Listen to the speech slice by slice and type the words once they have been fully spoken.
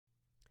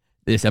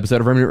This episode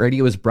of Remnant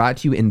Radio is brought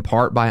to you in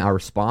part by our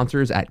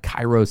sponsors at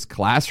Kairos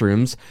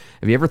Classrooms.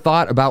 Have you ever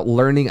thought about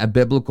learning a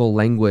biblical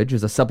language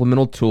as a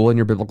supplemental tool in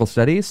your biblical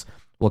studies?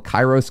 Well,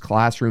 Kairos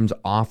Classrooms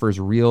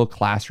offers real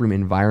classroom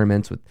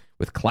environments with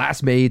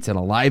classmates and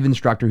a live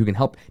instructor who can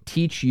help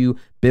teach you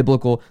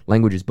biblical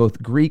languages,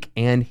 both Greek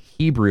and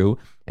Hebrew.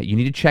 You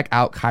need to check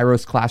out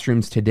Kairos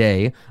Classrooms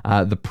today.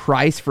 The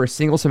price for a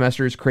single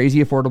semester is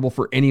crazy affordable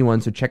for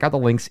anyone, so check out the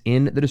links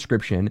in the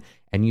description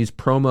and use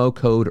promo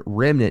code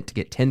REMNANT to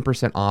get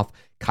 10% off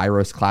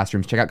Kairos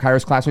Classrooms. Check out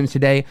Kairos Classrooms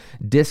today.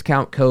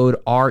 Discount code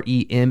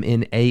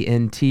REMNANT,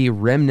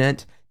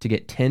 REMNANT, to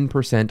get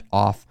 10%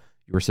 off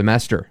your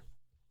semester.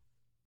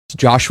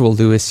 Joshua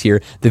Lewis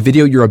here. The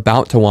video you're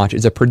about to watch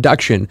is a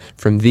production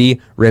from The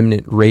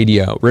Remnant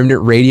Radio.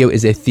 Remnant Radio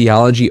is a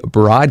theology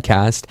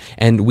broadcast,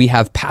 and we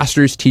have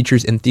pastors,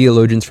 teachers, and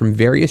theologians from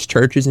various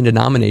churches and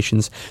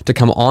denominations to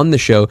come on the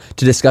show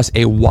to discuss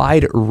a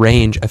wide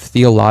range of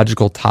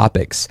theological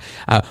topics.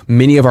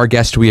 Many of our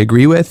guests we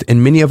agree with,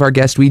 and many of our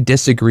guests we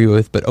disagree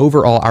with, but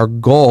overall our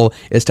goal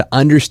is to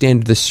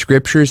understand the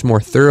scriptures more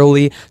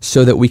thoroughly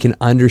so that we can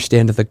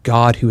understand the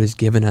God who has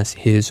given us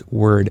his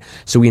word.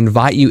 So we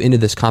invite you into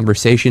this conversation.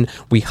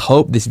 We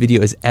hope this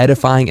video is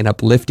edifying and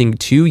uplifting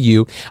to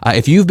you.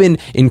 If you've been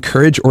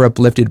encouraged or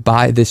uplifted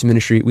by this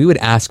ministry, we would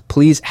ask,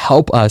 please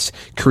help us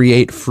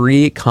create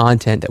free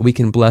content that we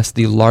can bless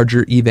the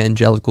larger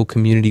evangelical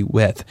community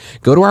with.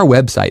 Go to our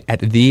website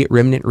at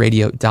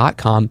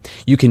theremnantradio.com.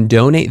 You can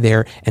donate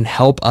there and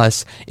help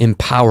us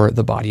empower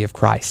the body of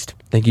Christ.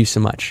 Thank you so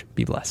much.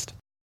 Be blessed.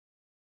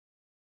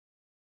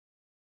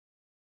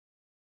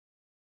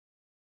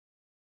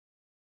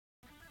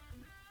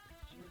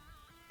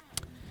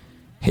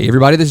 Hey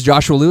everybody, this is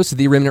Joshua Lewis of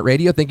The Remnant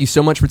Radio. Thank you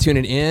so much for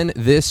tuning in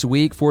this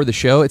week for the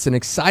show. It's an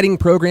exciting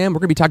program. We're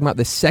going to be talking about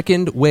the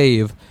second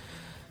wave,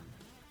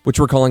 which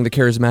we're calling the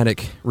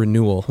Charismatic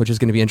Renewal, which is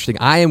going to be interesting.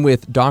 I am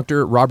with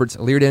Dr.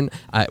 Liardon.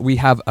 We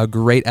have a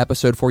great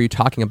episode for you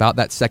talking about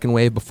that second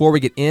wave. Before we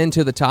get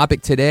into the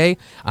topic today,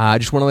 I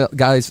just want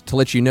to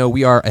let you know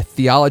we are a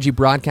theology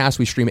broadcast.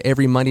 We stream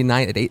every Monday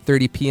night at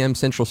 8:30 p.m.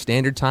 Central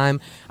Standard Time.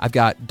 I've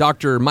got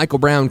Dr. Michael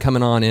Brown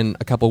coming on in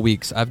a couple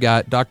weeks. I've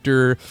got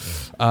Dr.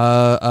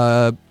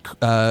 Michael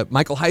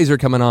Heiser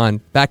coming on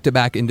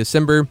back-to-back in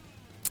December.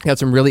 Got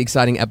some really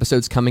exciting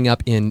episodes coming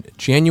up in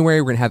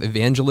January. We're going to have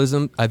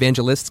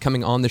evangelists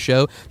coming on the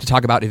show to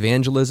talk about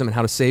evangelism and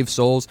how to save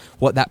souls,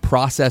 what that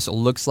process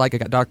looks like. I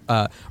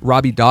got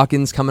Robbie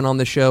Dawkins coming on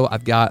the show.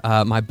 I've got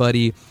my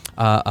buddy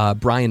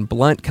Brian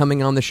Blunt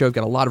coming on the show. I've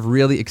got a lot of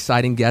really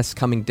exciting guests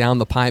coming down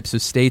the pipe, so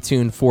stay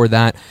tuned for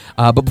that.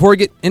 But before we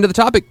get into the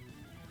topic,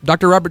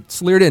 Dr.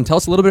 Liardon, tell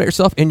us a little bit about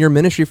yourself and your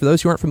ministry for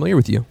those who aren't familiar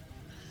with you.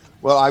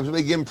 Well, I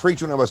began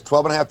preaching when I was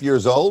 12 and a half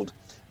years old.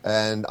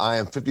 And I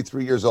am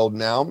 53 years old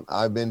now.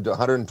 I've been to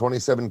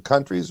 127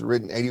 countries,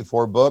 written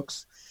 84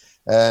 books,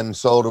 and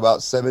sold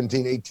about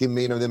 17, 18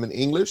 million of them in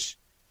English,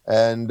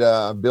 and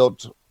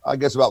built, I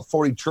guess, about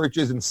 40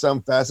 churches in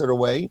some facet or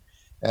way.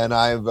 And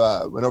I've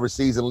went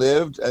overseas and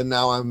lived, and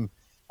now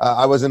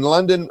I was in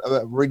London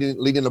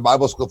leading a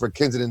Bible school for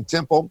Kensington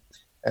Temple,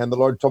 and the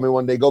Lord told me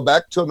one day, go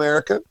back to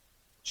America.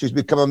 She's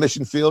become a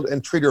mission field,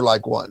 and treat her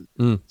like one.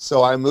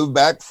 So I moved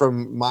back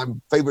from my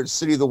favorite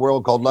city of the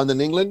world called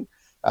London, England,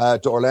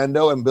 to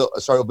Orlando, and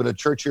opened a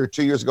church here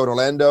 2 years ago in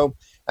Orlando,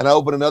 and I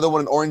opened another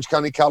one in Orange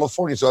County,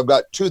 California. So I've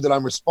got two that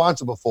I'm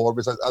responsible for,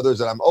 besides others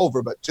that I'm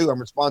over, but two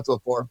I'm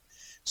responsible for.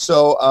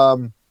 So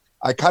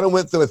I kind of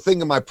went through a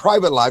thing in my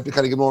private life to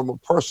kind of get more and more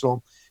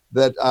personal,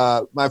 that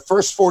my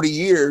first 40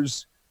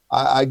 years,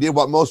 I did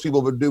what most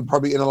people would do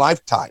probably in a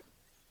lifetime.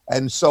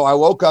 And so I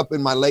woke up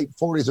in my late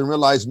 40s and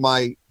realized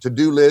my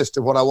to-do list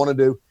and what I want to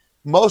do,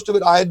 most of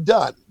it I had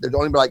done. There'd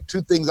only been like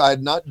two things I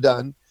had not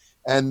done.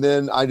 And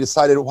then I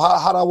decided,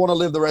 how do I want to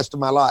live the rest of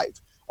my life?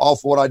 All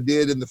for what I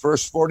did in the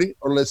first 40,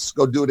 or let's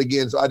go do it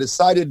again. So I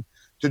decided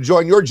to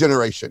join your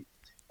generation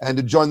and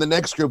to join the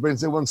next group and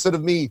say, well, instead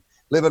of me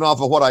living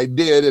off of what I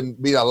did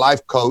and being a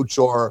life coach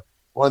or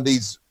one of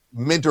these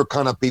mentor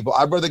kind of people,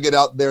 I'd rather get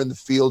out there in the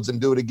fields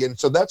and do it again.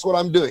 So that's what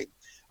I'm doing.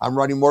 I'm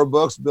writing more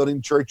books,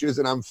 building churches,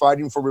 and I'm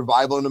fighting for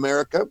revival in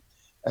America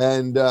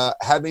and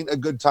having a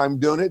good time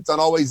doing it. It's not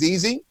always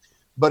easy,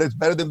 but it's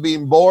better than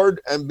being bored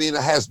and being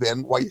a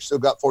has-been while you still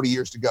got 40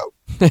 years to go.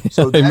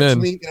 So that's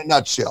me in a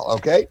nutshell,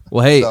 okay?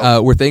 Well, hey,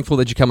 we're thankful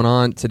that you're coming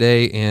on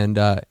today and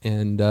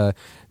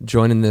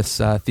joining this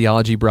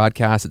theology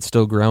broadcast. It's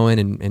still growing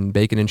and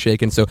baking and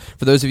shaking. So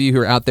for those of you who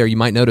are out there, you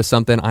might notice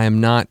something. I am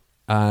not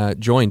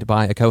joined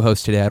by a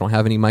co-host today. I don't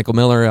have any Michael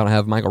Miller. I don't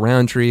have Michael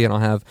Roundtree. I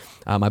don't have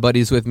my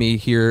buddies with me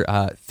here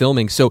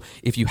filming. So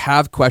if you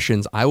have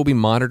questions, I will be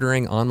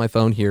monitoring on my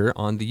phone here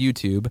on the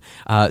YouTube.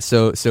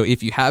 So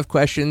if you have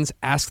questions,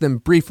 ask them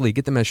briefly.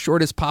 Get them as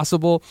short as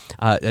possible.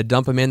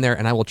 Dump them in there,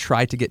 and I will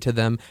try to get to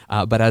them.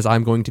 But as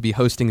I'm going to be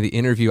hosting the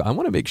interview, I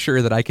want to make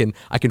sure that I can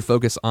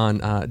focus on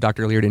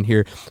Dr. Liardon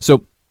here.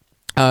 So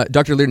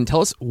Dr. Liardon, tell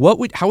us,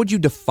 how would you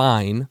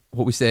define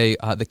what we say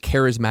the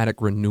charismatic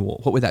renewal?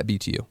 What would that be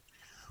to you?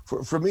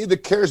 For me, the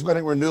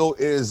charismatic renewal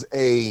is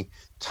a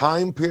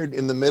time period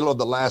in the middle of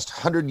the last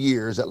 100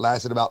 years that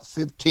lasted about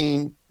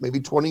 15, maybe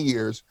 20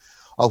 years,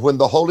 of when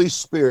the Holy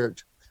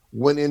Spirit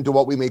went into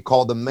what we may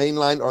call the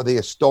mainline or the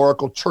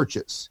historical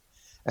churches.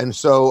 And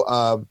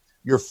so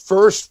you're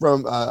first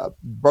from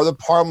Brother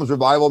Parham's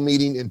revival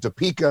meeting in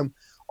Topeka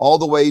all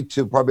the way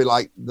to probably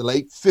like the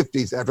late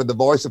 50s after the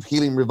Voice of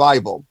Healing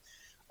revival,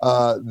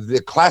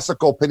 the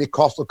classical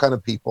Pentecostal kind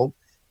of people.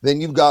 Then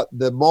you've got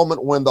the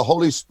moment when the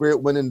Holy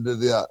Spirit went into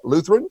the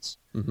Lutherans,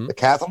 the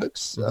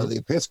Catholics, the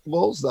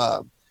Episcopals,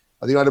 the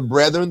United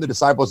Brethren, the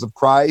Disciples of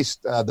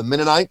Christ, the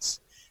Mennonites,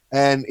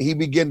 and he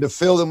began to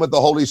fill them with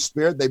the Holy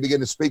Spirit. They began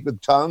to speak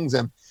with tongues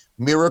and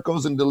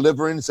miracles and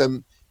deliverance,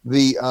 and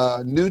the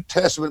New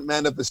Testament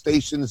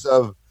manifestations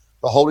of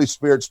the Holy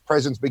Spirit's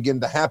presence began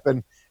to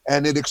happen,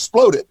 and it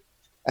exploded.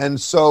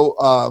 And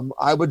so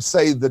I would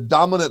say the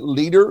dominant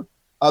leader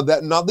of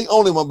that, not the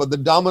only one, but the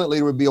dominant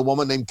leader would be a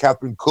woman named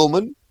Catherine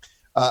Kuhlman.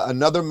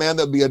 Another man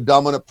that would be a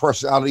dominant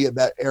personality at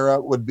that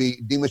era would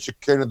be Demas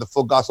Shakarian of the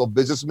Full Gospel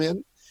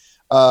Businessmen.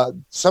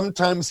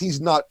 Sometimes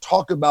he's not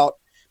talked about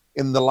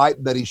in the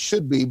light that he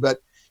should be, but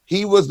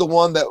he was the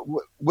one that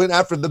went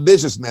after the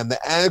businessman, the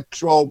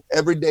actual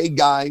everyday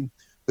guy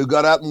who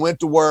got up and went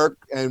to work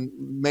and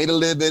made a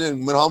living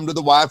and went home to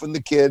the wife and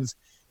the kids.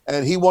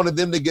 And he wanted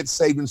them to get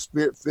saved and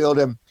spirit-filled.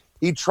 And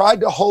he tried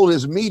to hold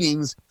his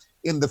meetings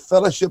in the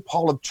fellowship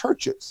hall of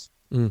churches.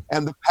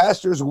 And the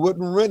pastors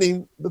wouldn't rent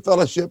him the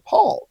fellowship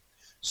hall.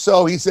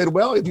 So he said,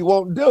 well, if you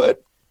won't do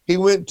it, he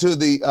went to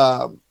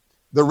the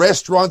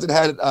restaurants that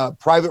had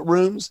private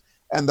rooms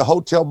and the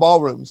hotel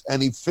ballrooms.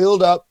 And he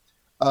filled up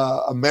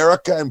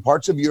America and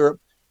parts of Europe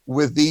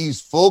with these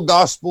full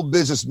gospel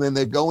businessmen.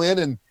 They'd go in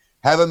and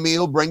have a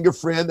meal, bring your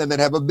friend, and then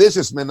have a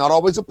businessman, not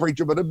always a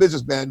preacher, but a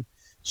businessman,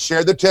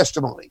 share their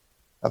testimony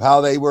of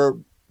how they were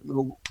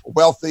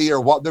wealthy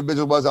or what their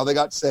business was, how they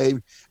got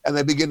saved, and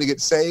they begin to get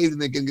saved and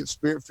they can get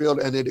spirit-filled,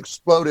 and it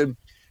exploded.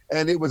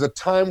 And it was a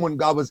time when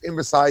God was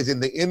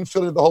emphasizing the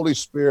infilling of the Holy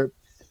Spirit,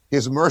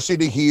 his mercy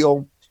to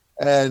heal,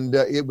 and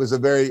it was a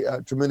very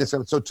tremendous.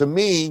 So to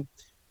me,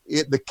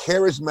 the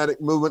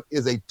charismatic movement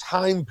is a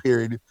time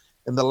period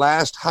in the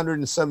last 100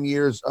 and some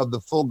years of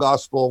the full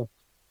gospel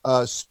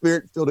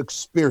spirit-filled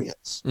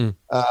experience.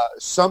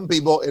 Some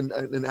people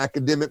in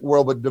academic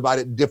world would divide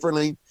it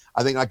differently.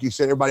 I think, like you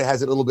said, everybody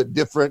has it a little bit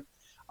different.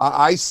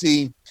 I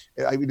see,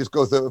 I can just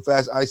go through it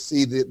fast. I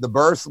see the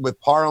birth with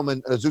Parham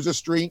and Azusa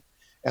Street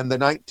and the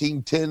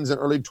 1910s and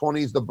early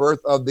 20s, the birth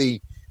of the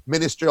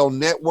ministerial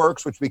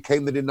networks, which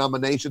became the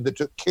denomination that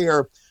took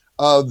care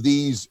of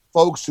these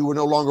folks who were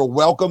no longer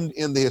welcomed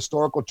in the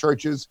historical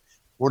churches,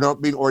 were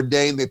not being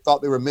ordained. They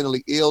thought they were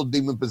mentally ill,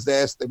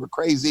 demon-possessed. They were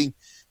crazy.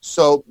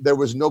 So there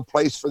was no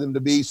place for them to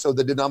be. So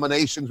the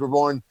denominations were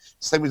born,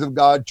 Assemblies of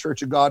God,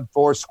 Church of God,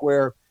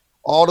 Foursquare.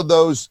 All of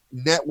those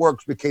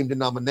networks became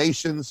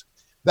denominations.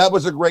 That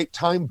was a great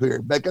time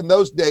period. Back in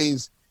those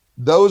days,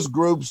 those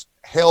groups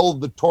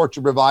held the torch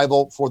of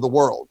revival for the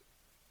world.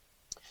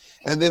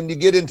 And then you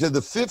get into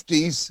the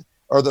 50s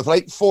or the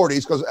late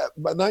 40s, because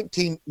by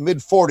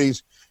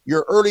mid-40s,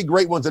 your early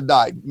great ones had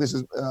died.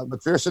 Mrs.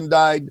 McPherson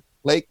died.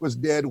 Lake was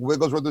dead.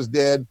 Wigglesworth was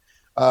dead.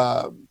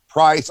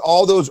 Price,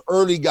 all those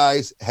early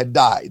guys had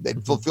died.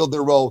 They'd fulfilled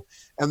their role.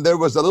 And there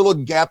was a little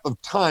gap of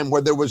time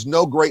where there was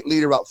no great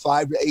leader, about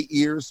 5 to 8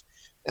 years.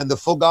 And the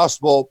full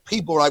gospel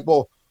people were like,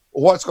 well,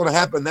 what's going to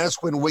happen?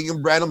 That's when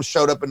William Branham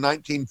showed up in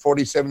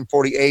 1947,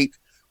 48.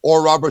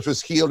 Oral Roberts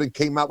was healed and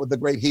came out with the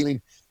great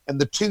healing. And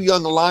the two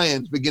young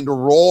lions began to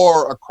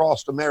roar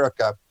across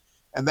America.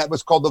 And that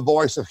was called the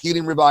Voice of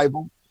Healing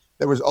Revival.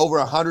 There was over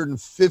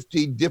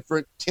 150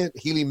 different tent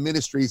healing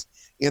ministries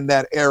in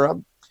that era.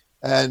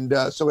 And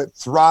so it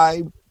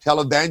thrived.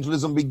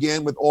 Televangelism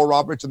began with Oral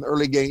Roberts in the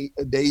early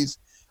days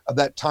of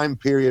that time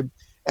period.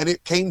 And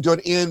it came to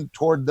an end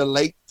toward the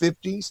late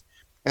 50s.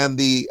 And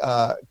the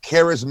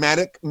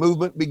Charismatic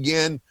movement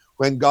began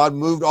when God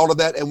moved all of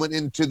that and went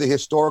into the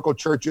historical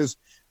churches,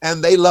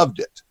 and they loved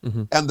it.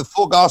 And the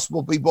full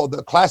gospel people,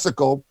 the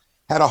classical,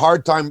 had a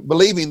hard time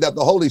believing that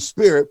the Holy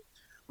Spirit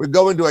would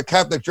go into a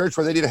Catholic church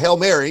where they did a Hail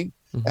Mary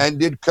and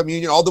did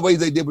communion. All the ways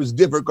they did was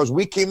different because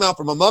we came out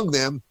from among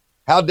them.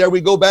 How dare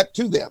we go back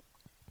to them?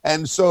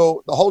 And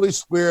so the Holy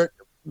Spirit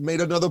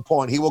made another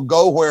point. He will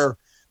go where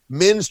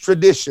men's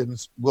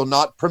traditions will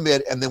not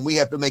permit, and then we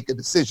have to make a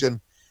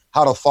decision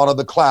how to follow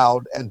the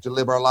cloud and to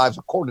live our lives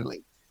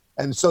accordingly.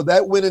 And so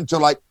that went into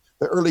like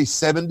the early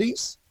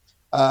 70s.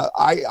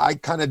 I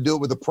kind of do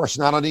it with the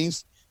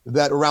personalities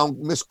that around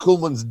Miss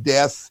Kuhlman's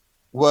death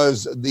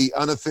was the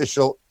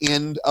unofficial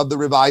end of the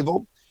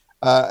revival.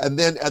 And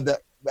then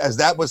as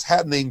that was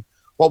happening,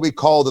 what we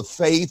call the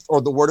faith or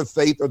the word of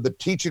faith or the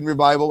teaching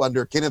revival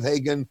under Kenneth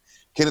Hagin,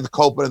 Kenneth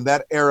Copeland, and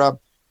that era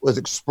was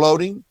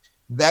exploding.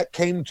 That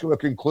came to a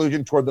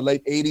conclusion toward the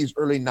late 80s,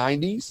 early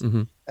 90s.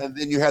 And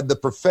then you had the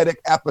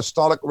prophetic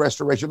apostolic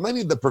restoration.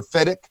 Mainly the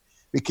prophetic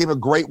became a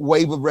great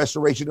wave of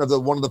restoration of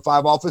one of the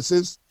 5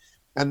 offices.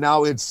 And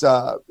now it's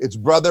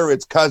brother,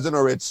 it's cousin,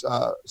 or it's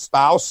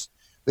spouse.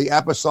 The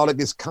apostolic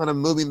is kind of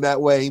moving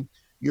that way.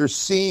 You're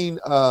seeing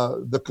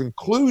the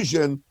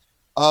conclusion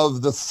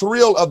of the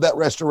thrill of that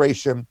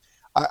restoration.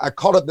 I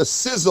call it the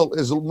sizzle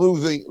is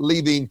moving,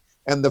 leaving,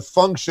 and the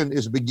function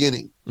is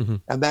beginning. Mm-hmm.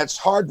 And that's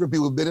hard for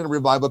people who've been in a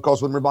revival,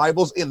 because when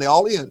revivals end, they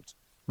all end.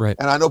 Right.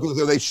 And I know people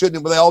say they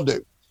shouldn't, but they all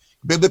do.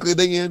 Biblically,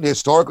 they end.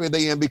 Historically,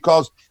 they end,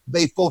 because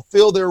they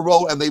fulfill their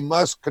role and they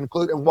must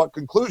conclude. And what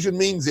conclusion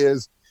means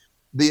is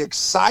the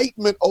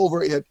excitement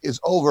over it is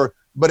over,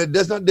 but it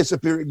does not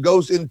disappear. It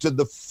goes into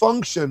the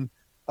function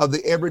of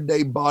the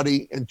everyday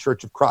body and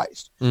church of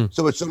Christ.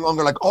 So it's no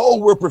longer like, oh,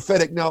 we're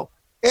prophetic. Now,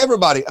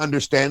 everybody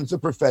understands the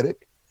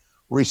prophetic,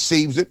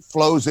 receives it,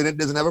 flows in it,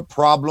 doesn't have a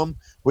problem.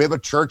 We have a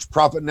church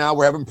prophet now.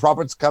 We're having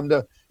prophets come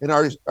to, in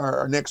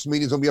our next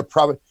meeting is going to be a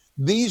prophet.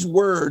 These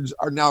words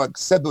are now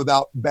accepted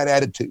without bad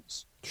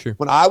attitudes. Sure.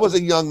 When I was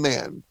a young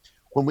man,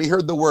 when we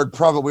heard the word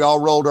prophet, we all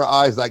rolled our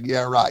eyes like,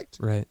 yeah, right.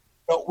 Right.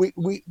 But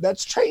we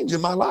that's changed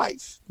in my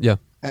life. Yeah.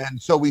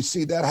 And so we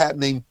see that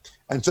happening.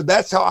 And so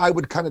that's how I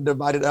would kind of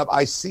divide it up.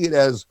 I see it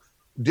as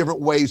different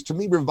ways. To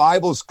me,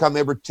 revivals come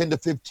every 10 to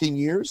 15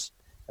 years,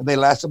 and they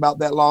last about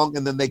that long,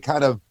 and then they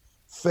kind of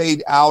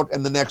fade out,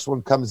 and the next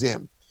one comes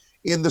in.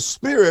 In the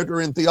spirit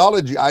or in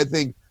theology, I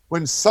think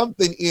when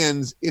something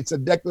ends, it's a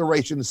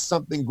declaration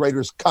something greater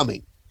is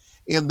coming.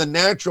 In the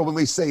natural, when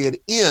we say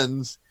it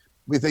ends,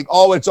 we think,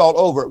 oh, it's all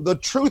over. The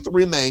truth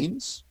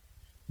remains.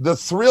 The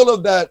thrill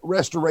of that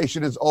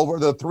restoration is over.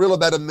 The thrill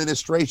of that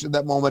administration,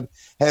 that moment,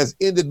 has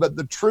ended. But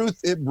the truth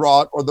it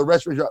brought, or the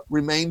restoration,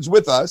 remains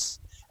with us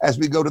as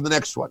we go to the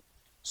next one.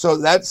 So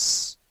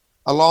that's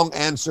a long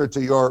answer to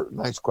your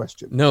nice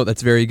question. No,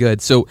 that's very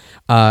good. So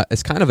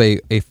as kind of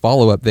a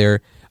follow-up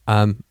there,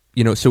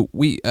 so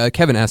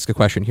Kevin asked a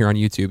question here on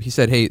YouTube. He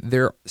said, hey,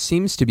 there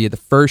seems to be the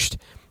first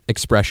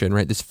expression,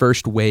 right? This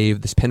first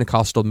wave, this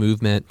Pentecostal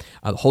movement,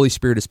 the Holy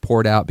Spirit is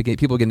poured out,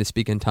 people begin to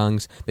speak in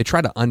tongues. They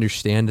try to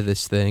understand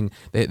this thing.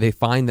 They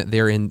find that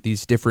they're in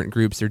these different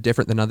groups. They're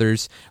different than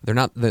others. They're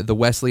not the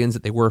Wesleyans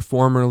that they were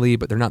formerly,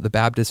 but they're not the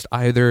Baptist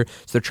either.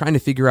 So they're trying to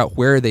figure out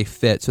where they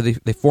fit. So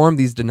they form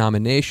these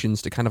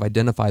denominations to kind of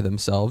identify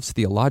themselves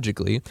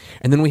theologically.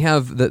 And then we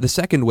have the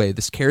second wave,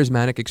 this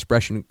charismatic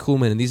expression,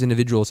 Kuhlman, and these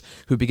individuals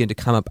who begin to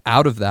come up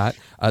out of that,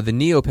 the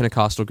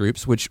neo-Pentecostal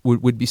groups, which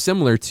would be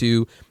similar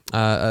to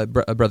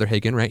Brother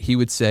Hagin, right? He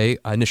would say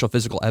initial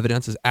physical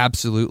evidence is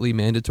absolutely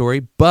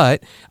mandatory,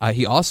 but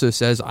he also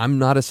says, I'm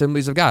not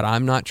Assemblies of God.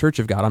 I'm not Church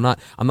of God.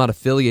 I'm not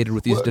affiliated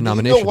with these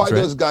denominations. Do you know why right?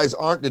 those guys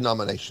aren't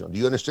denominational? Do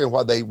you understand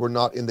why they were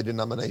not in the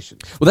denomination?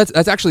 Well,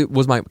 that's actually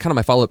was my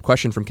follow-up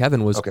question from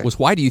Kevin was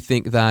why do you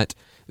think that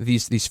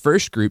these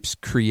first groups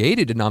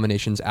created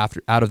denominations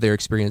out of their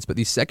experience, but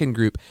the second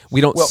group,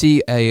 we don't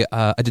see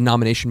a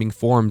denomination being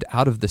formed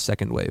out of the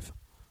second wave?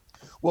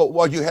 Well,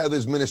 what you have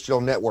is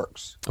ministerial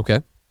networks.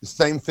 Okay. The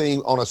same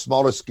thing on a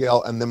smaller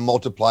scale, and then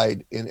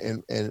multiplied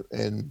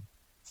in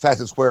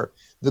facets where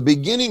the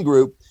beginning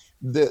group,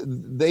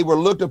 they were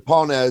looked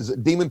upon as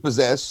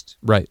demon-possessed.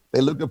 Right.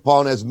 They looked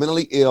upon as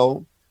mentally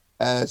ill,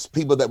 as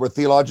people that were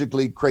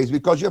theologically crazy,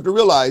 because you have to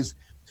realize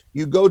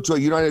you go to a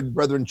United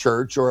Brethren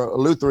church or a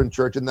Lutheran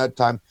church in that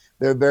time,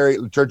 they're very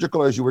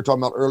liturgical, as you were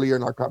talking about earlier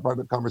in our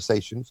private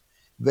conversations.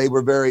 They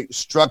were very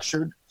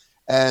structured,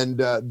 and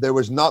there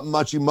was not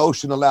much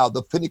emotion allowed.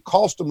 The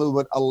Pentecostal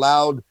movement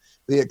allowed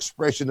the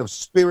expression of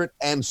spirit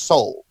and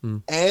soul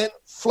and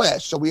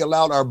flesh. So we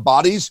allowed our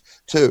bodies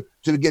to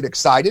get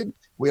excited.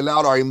 We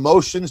allowed our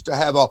emotions to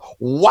have a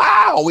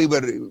wow. We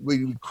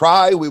would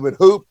cry, we would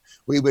hoop,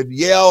 we would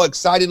yell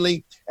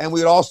excitedly, and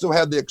we would also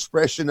have the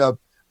expression of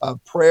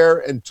prayer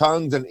and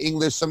tongues and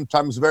English,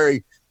 sometimes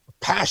very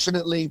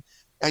passionately.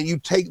 And you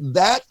take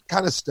that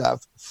kind of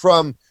stuff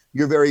from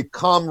your very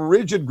calm,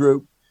 rigid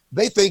group,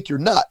 they think you're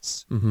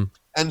nuts. Mm-hmm.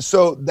 And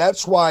so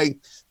that's why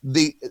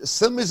the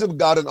Assemblies of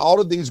God and all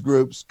of these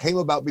groups came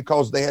about,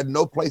 because they had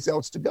no place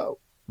else to go.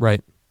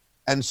 Right.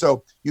 And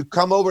so you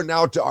come over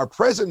now to our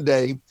present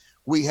day,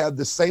 we have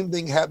the same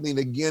thing happening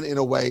again in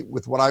a way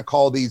with what I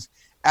call these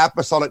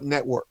apostolic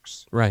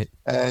networks. Right.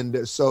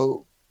 And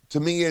so to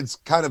me, it's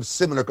kind of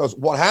similar, because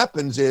what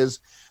happens is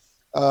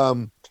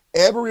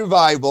every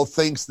revival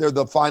thinks they're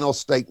the final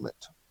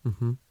statement.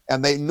 Mm-hmm.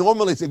 And they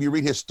normally, if you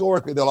read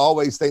historically, they'll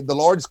always say the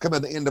Lord's come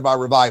at the end of our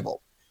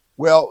revival.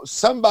 Well,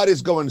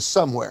 somebody's going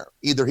somewhere.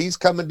 Either he's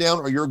coming down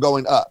or you're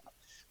going up.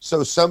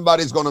 So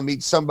somebody's going to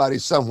meet somebody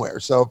somewhere.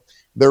 So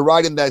they're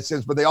right in that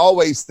sense, but they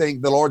always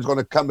think the Lord's going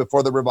to come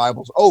before the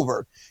revival's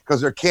over,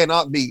 because there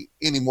cannot be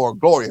any more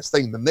glorious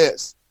thing than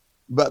this.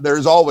 But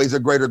there's always a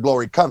greater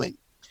glory coming,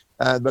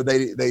 but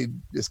they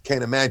just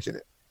can't imagine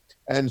it.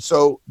 And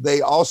so they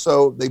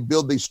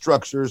build these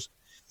structures.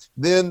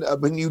 Then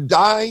when you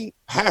die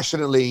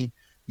passionately,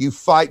 you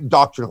fight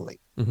doctrinally.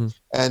 Mm-hmm.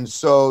 And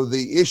so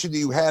the issue that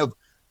you have,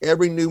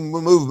 every new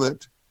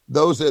movement,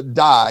 those that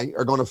die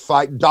are going to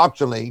fight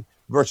doctrinally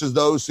versus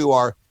those who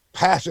are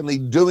passionately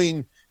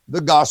doing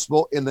the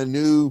gospel in the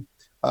new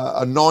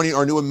anointing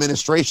or new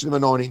administration of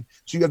anointing.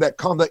 So you have that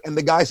conflict, and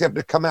the guys have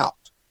to come out.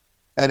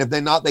 And if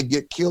they're not, they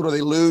get killed, or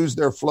they lose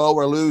their flow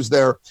or lose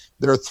their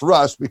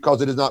thrust,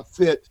 because it does not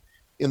fit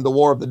in the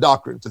war of the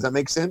doctrines. Does that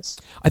make sense?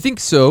 I think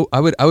so. I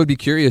would be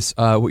curious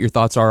what your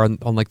thoughts are on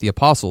like the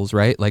apostles,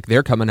 right? Like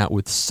they're coming out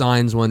with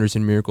signs, wonders,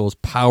 and miracles,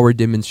 power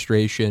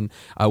demonstration.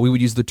 We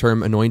would use the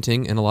term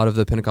anointing in a lot of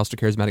the Pentecostal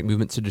charismatic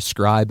movements to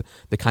describe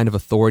the kind of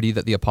authority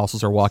that the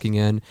apostles are walking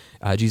in.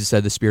 Jesus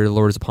said, "The Spirit of the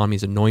Lord is upon me;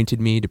 He's anointed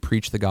me to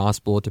preach the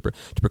gospel, to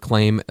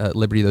proclaim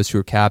liberty to those who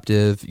are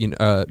captive.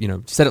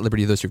 Set at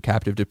liberty those who are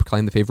captive, to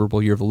proclaim the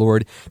favorable year of the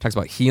Lord." Talks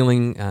about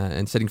healing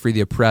and setting free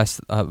the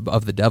oppressed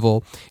of the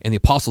devil, and the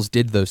apostles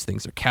did those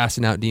things. They're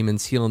casting out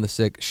demons, healing the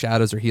sick,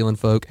 shadows are healing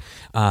folk,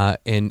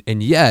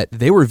 and yet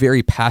they were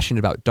very passionate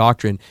about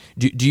doctrine.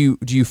 Do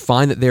you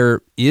find that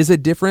there is a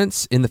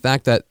difference in the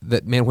fact that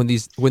man, when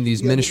these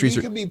ministries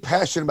you can be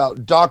passionate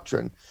about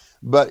doctrine,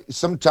 but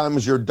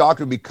sometimes your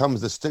doctrine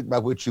becomes the stick by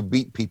which you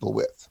beat people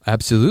with.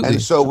 Absolutely.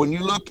 And so when you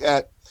look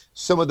at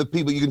some of the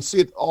people, you can see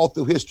it all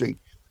through history.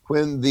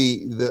 When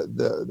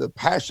the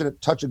passionate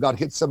touch of God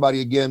hits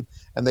somebody again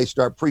and they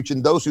start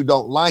preaching, those who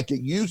don't like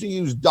it usually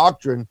use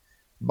doctrine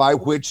by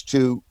which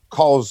to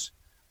cause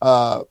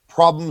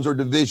problems or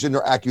division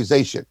or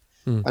accusation.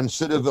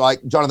 Instead of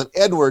like Jonathan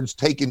Edwards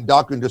taking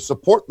doctrine to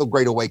support the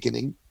Great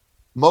Awakening,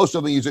 most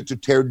of them use it to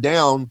tear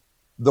down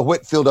the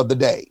Whitfield of the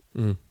day.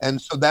 And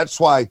so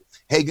that's why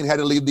Hagin had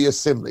to leave the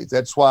assemblies.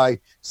 That's why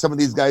some of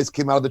these guys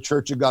came out of the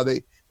Church of God.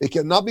 They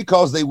came not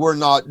because they were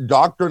not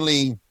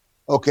doctrinally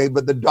okay,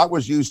 but the doctrine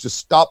was used to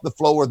stop the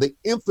flow or the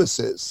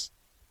emphasis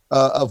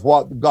of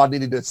what God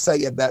needed to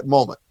say at that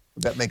moment.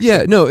 If that makes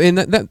sense. No, and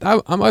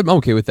I'm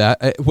okay with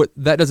that. What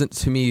that doesn't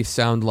to me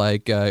sound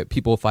like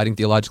people fighting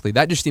theologically.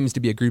 That just seems to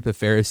be a group of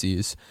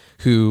Pharisees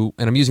who,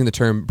 and I'm using the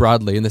term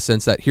broadly in the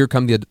sense that here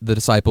come the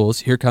disciples,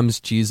 here comes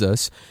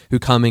Jesus, who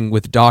coming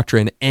with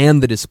doctrine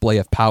and the display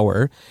of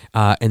power,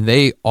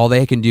 and all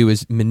they can do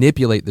is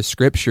manipulate the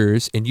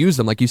scriptures and use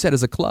them, like you said,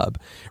 as a club,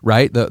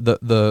 right?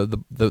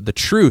 The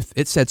truth,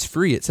 it sets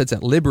free, it sets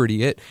at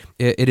liberty,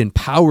 it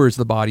empowers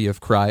the body of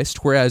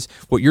Christ. Whereas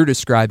what you're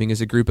describing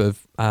is a group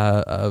of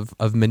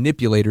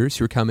manipulators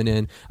who are coming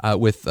in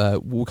with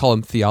we'll call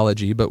them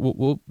theology, but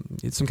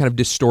it's some kind of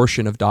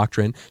distortion of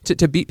doctrine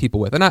to beat people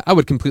with. And I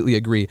would completely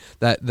agree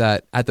that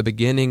at the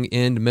beginning,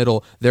 end,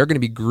 middle, there are going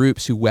to be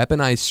groups who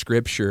weaponize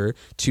scripture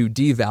to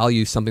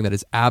devalue something that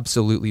is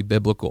absolutely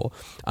biblical.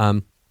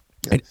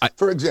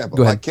 For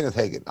example, like Kenneth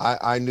Hagin.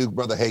 I knew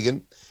Brother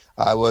Hagin.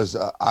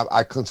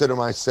 I consider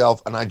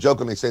myself, and I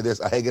jokingly say this,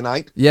 a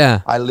Haginite.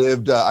 Yeah. I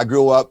lived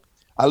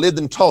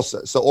in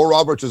Tulsa. So Oral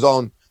Roberts was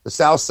on the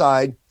south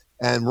side,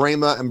 and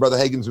Rhema and Brother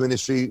Hagin's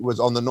ministry was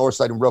on the north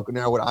side in Broken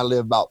Arrow, where I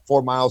live about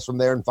 4 miles from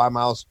there and 5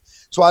 miles.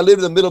 So I lived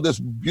in the middle of this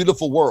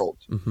beautiful world.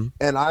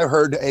 And I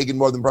heard Hagin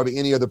more than probably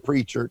any other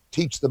preacher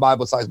teach the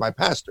Bible besides my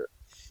pastor.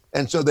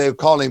 And so they would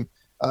call him,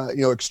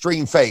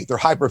 extreme faith or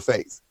hyper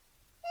faith.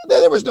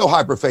 There was no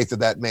hyper faith of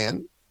that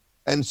man.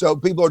 And so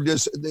people are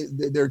just,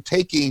 they're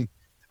taking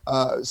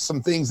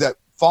some things that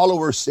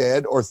followers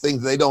said or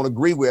things they don't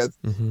agree with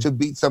to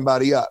beat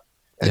somebody up.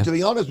 And to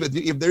be honest with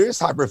you, if there is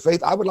hyper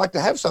faith, I would like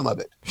to have some of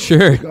it.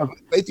 Sure. Because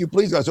faith you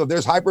please God. So if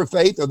there's hyper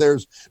faith or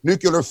there's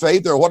nuclear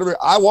faith or whatever,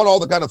 I want all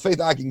the kind of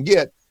faith I can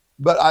get.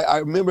 But I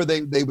remember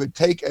they would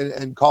take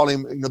and call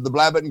him, the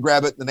blab it and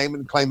grab it, the name it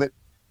and claim it.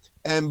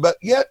 But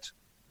yet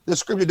the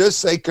scripture does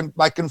say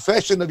by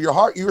confession of your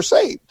heart, you're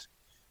saved.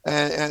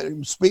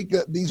 And speak,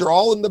 these are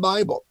all in the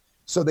Bible.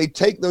 So they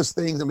take those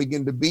things and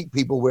begin to beat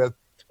people with,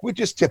 which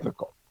is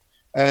typical.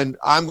 And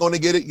I'm going to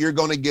get it. You're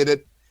going to get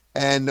it.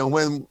 And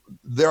when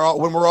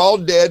we're all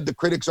dead, the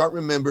critics aren't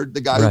remembered.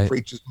 The guy who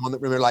preaches, the one that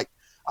remember, like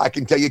I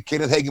can tell you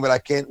Kenneth Hagin, but I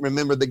can't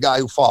remember the guy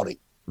who fought him.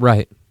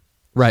 Right.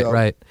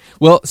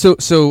 Well, so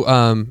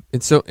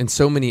in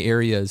so many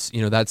areas,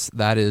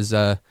 that is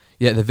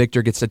the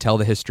victor gets to tell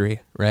the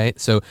history, right?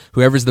 So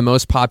whoever's the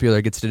most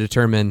popular gets to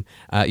determine,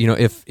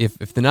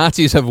 if the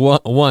Nazis have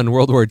won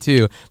World War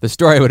II, the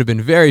story would have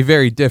been very,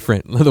 very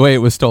different the way it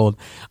was told.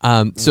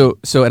 So,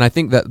 and I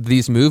think that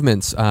these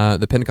movements,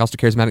 the Pentecostal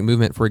charismatic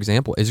movement, for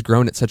example, is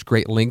grown at such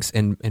great lengths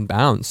and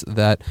bounds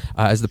that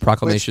as the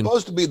proclamation, it's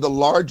supposed to be the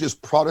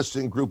largest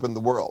Protestant group in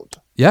the world.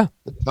 Yeah.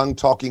 The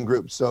tongue-talking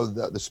group, so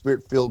the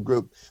spirit-filled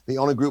group, the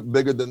only group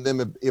bigger than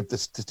them, if the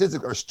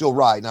statistics are still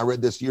right, and I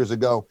read this years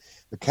ago,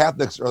 the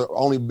Catholics are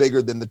only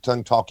bigger than the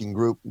tongue-talking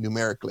group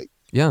numerically.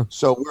 Yeah.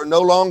 So we're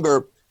no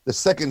longer the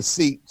second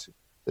seat.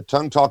 The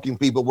tongue-talking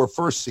people were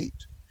first seat.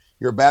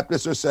 Your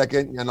Baptists are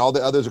second, and all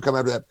the others are coming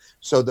after that.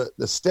 So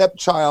the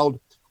stepchild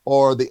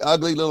or the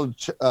ugly little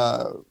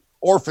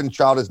orphan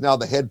child is now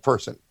the head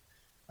person,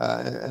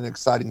 and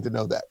exciting to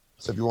know that.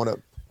 So if you want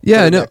to...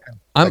 Yeah, no,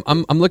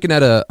 I'm looking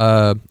at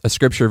a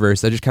scripture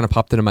verse that just kind of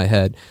popped into my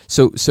head.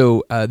 So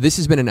this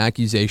has been an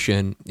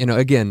accusation.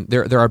 Again,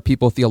 there are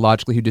people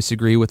theologically who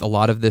disagree with a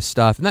lot of this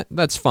stuff, and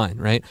that's fine,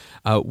 right?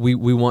 We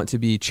want to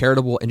be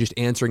charitable and just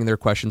answering their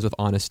questions with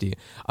honesty.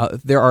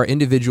 There are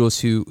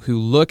individuals who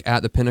look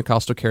at the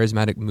Pentecostal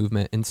charismatic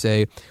movement and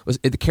say,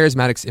 the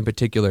charismatics in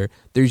particular,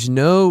 there's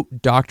no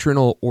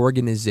doctrinal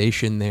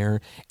organization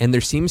there, and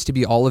there seems to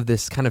be all of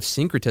this kind of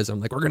syncretism.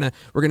 Like we're gonna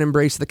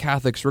embrace the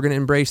Catholics, we're gonna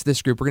embrace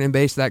this group, we're gonna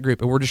embrace that group.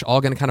 and we're just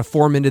all going to kind of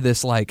form into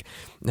this like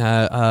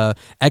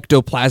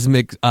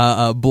ectoplasmic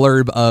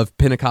blurb of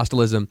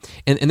Pentecostalism.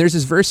 And there's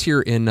this verse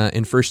here in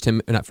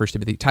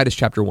Timothy, Titus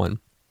chapter 1.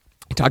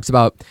 He talks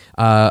about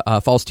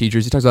false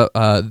teachers. He talks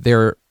about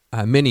there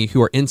are many who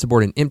are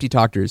insubordinate, empty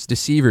talkers,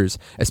 deceivers,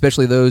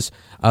 especially those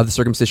of the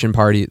circumcision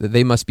party, that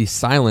they must be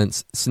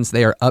silenced, since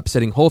they are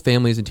upsetting whole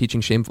families and teaching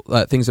shameful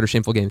things that are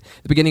shameful gain. At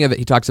the beginning of it,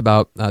 he talks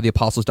about the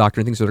apostles'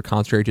 doctrine, things that are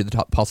contrary to the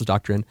apostles'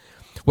 doctrine.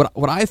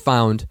 What I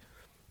found,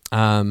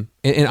 and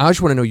I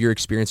just want to know your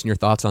experience and your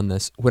thoughts on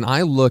this. When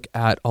I look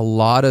at a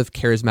lot of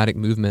charismatic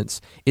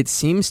movements, it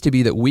seems to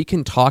be that we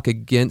can talk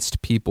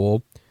against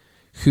people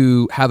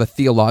who have a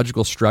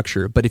theological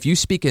structure, but if you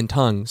speak in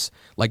tongues,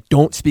 like,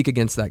 don't speak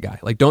against that guy,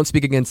 like, don't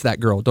speak against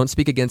that girl, don't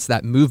speak against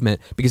that movement,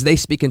 because they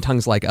speak in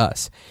tongues like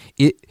us.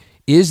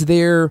 Is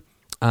there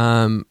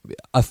a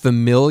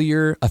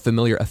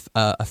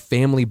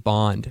family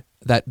bond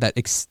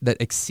that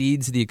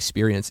exceeds the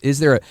experience? Is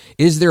there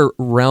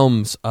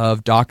realms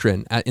of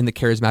doctrine in the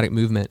charismatic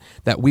movement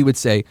that we would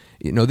say,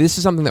 this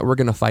is something that we're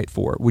going to fight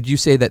for? Would you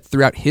say that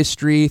throughout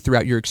history,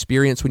 throughout your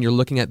experience, when you're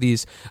looking at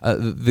these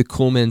the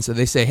Kuhlmans,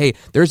 they say, hey,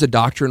 there's a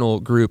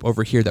doctrinal group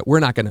over here that we're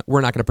not going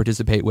to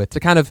participate with, to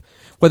kind of,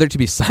 whether to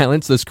be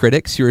silence those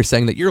critics who are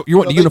saying that you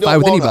want to unify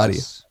with anybody?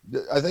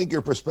 I think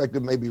your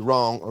perspective may be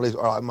wrong, or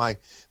at least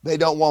they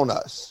don't want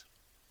us.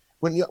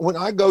 When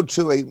I go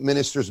to a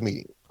minister's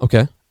meeting,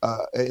 okay,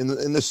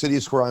 in the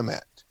cities where I'm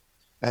at,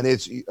 and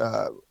it's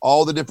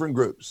all the different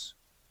groups,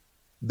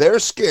 they're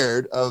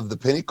scared of the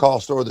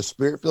Pentecostal or the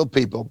Spirit-filled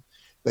people.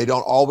 They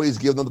don't always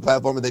give them the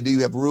platform, and they do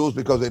have rules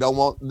because they don't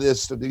want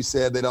this to be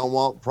said. They don't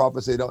want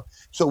prophecy.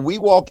 So we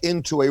walk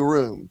into a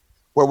room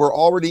where we're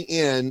already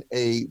in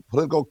a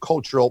political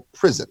cultural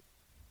prison,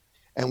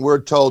 and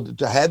we're told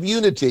to have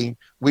unity.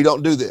 We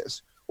don't do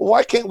this. Well,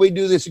 why can't we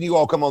do this and you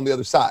all come on the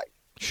other side?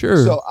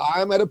 Sure. So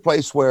I'm at a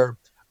place where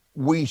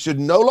we should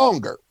no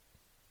longer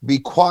be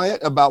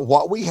quiet about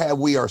what we have.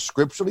 We are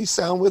scripturally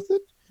sound with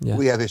it. Yeah.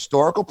 We have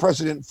historical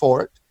precedent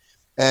for it.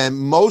 And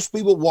most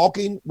people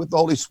walking with the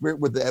Holy Spirit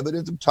with the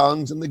evidence of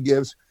tongues and the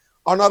gifts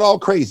are not all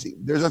crazy.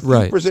 There's a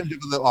few percentage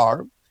of them that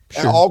are,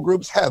 and all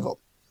groups have them.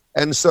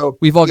 And so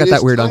we've all got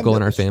that weird uncle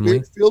in our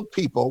family. Spirit-filled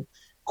people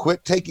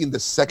quit taking the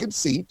second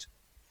seat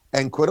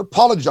and quit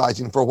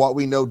apologizing for what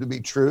we know to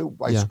be true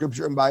by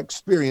scripture and by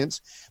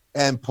experience,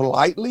 and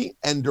politely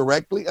and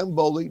directly and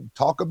boldly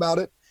talk about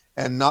it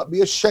and not be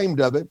ashamed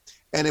of it.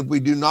 And if we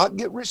do not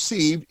get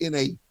received in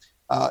a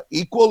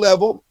equal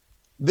level,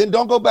 then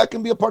don't go back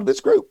and be a part of this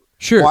group.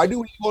 Sure. Why do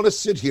we want to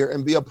sit here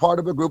and be a part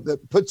of a group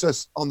that puts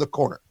us on the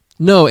corner?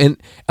 No,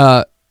 and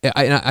I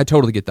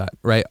totally get that,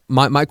 right?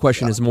 My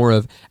question is more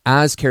of,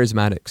 as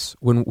charismatics,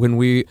 when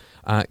we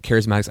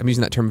charismatics, I'm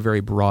using that term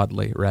very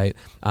broadly, right?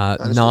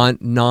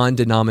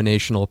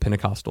 Non-denominational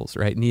Pentecostals,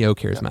 right?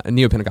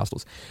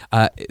 Neo-Pentecostals.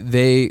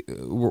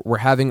 We're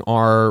having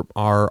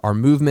our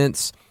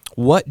movements.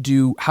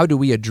 How do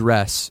we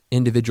address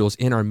individuals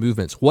in our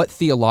movements? What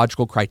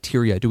theological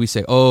criteria do we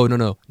say, oh,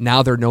 no,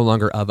 now they're no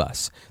longer of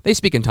us? They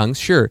speak in tongues,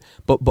 sure,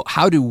 but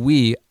how do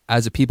we,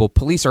 as a people,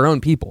 police our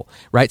own people,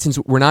 right? Since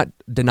we're not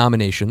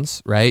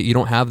denominations, right? You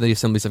don't have the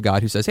Assemblies of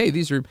God who says, hey,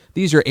 these are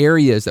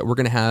areas that we're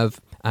going to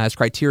have as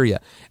criteria.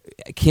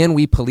 Can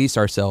we police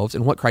ourselves,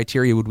 and what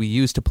criteria would we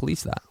use to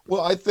police that?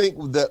 Well, I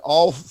think that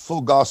all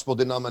full gospel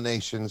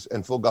denominations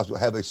and full gospel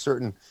have a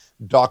certain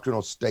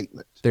doctrinal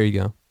statement. There you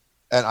go.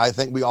 And I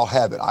think we all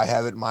have it. I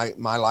have it in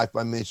my life,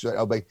 my ministry, I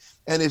obey.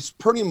 And it's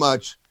pretty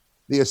much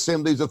the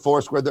Assemblies of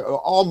Foursquare. They're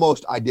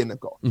almost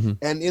identical. Mm-hmm.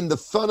 And in the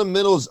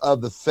fundamentals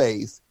of the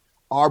faith,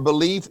 our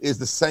belief is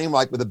the same,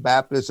 like with the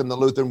Baptist and the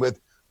Lutheran, with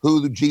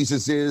who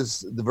Jesus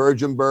is, the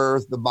virgin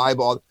birth, the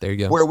Bible. There you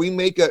go. Where we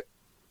make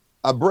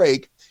a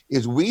break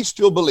is we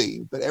still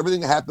believe that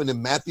everything that happened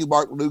in Matthew,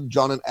 Mark, Luke,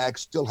 John, and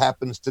Acts still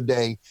happens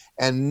today,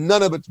 and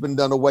none of it's been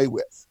done away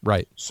with.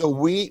 Right. So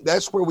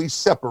that's where we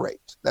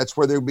separate. That's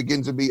where there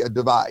begins to be a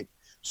divide.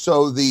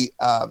 So the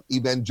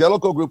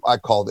evangelical group, I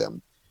call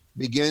them,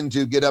 begin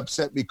to get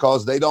upset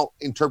because they don't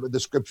interpret the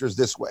scriptures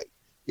this way.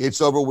 It's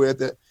over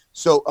with it.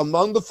 So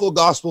among the full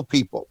gospel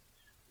people,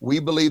 we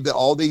believe that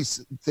all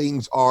these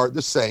things are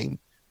the same,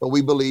 but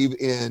we believe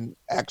in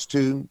Acts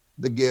 2,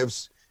 the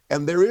gifts,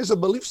 and there is a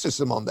belief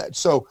system on that.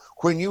 So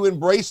when you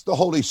embrace the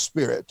Holy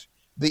Spirit,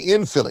 the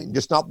infilling,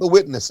 just not the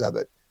witness of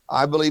it,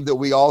 I believe that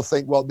we all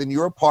think, well, then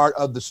you're a part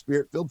of the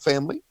Spirit-filled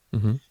family.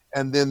 Mm-hmm.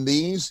 And then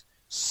these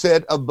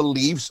set of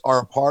beliefs are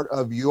a part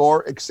of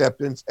your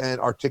acceptance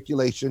and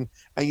articulation,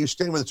 and you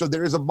stand with it. So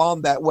there is a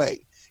bond that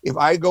way. If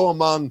I go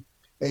among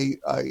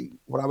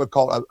what I would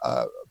call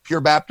a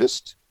pure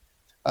Baptist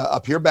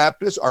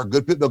are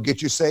good people. They'll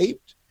get you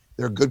saved.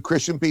 They're good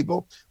Christian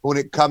people. But when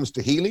it comes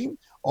to healing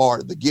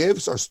or the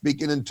gifts or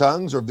speaking in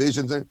tongues or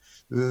visions,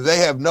 they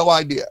have no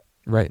idea.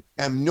 Right.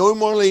 And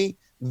normally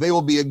they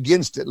will be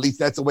against it. At least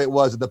that's the way it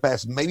was in the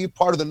past. Maybe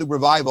part of the new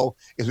revival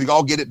is we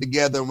all get it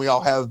together and we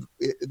all have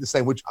it the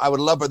same, which I would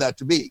love for that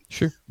to be.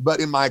 Sure. But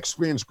in my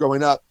experience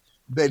growing up,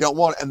 they don't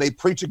want it, and they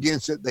preach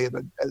against it.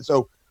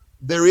 So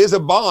there is a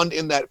bond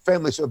in that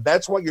family. So if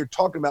that's what you're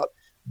talking about,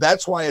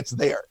 that's why it's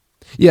there.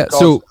 Yeah.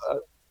 Because,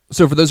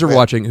 So for those who are go ahead.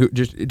 watching, who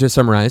just to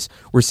summarize,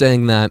 we're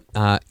saying that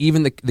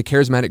even the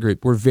charismatic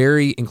group, we're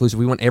very inclusive.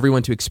 We want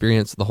everyone to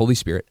experience the Holy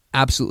Spirit,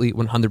 absolutely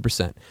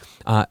 100%.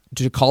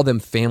 To call them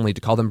family,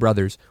 to call them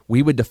brothers,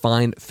 we would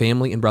define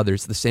family and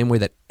brothers the same way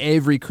that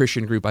every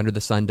Christian group under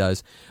the sun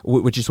does,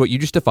 which is what you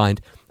just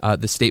defined,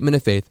 the statement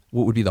of faith,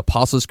 what would be the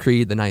Apostles'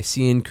 Creed, the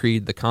Nicene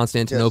Creed, the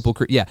Constantinople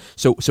Creed. Yeah,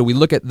 so we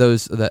look at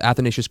those, the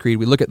Athanasius Creed,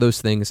 we look at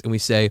those things and we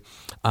say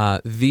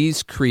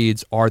these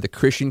creeds are the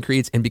Christian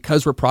creeds, and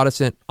because we're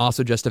Protestant,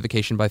 also justification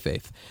by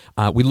faith.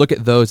 We look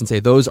at those and say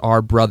those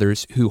are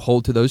brothers who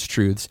hold to those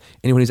truths.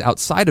 Anyone who's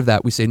outside of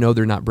that, we say no,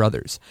 they're not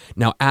brothers.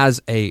 Now,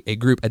 as a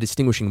group, a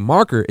distinguishing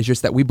marker is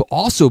just that we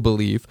also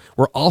believe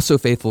we're also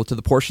faithful to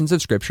the portions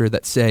of Scripture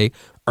that say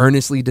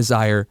earnestly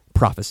desire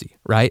prophecy,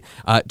 right?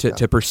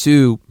 To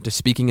pursue, to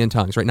speaking in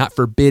tongues, right? Not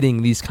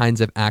forbidding these kinds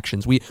of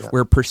actions.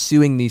 We're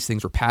pursuing these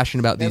things. We're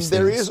passionate about these things.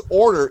 And there is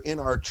order in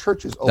our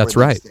churches over That's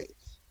right. these days.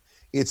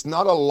 It's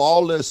not a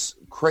lawless,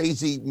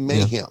 crazy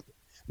mayhem.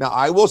 Now,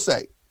 I will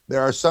say,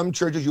 there are some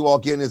churches you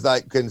walk in is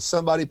like, can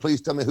somebody please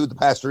tell me who the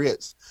pastor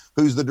is?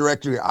 Who's the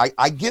director here?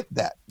 I get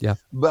that. Yeah.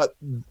 But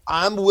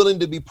I'm willing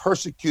to be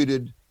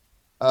persecuted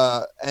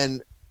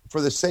and for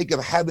the sake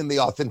of having the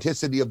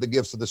authenticity of the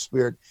gifts of the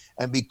Spirit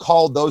and be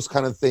called those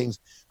kind of things.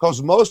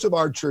 Because most of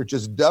our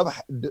churches,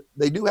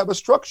 they do have a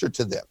structure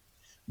to them.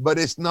 But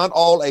it's not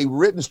all a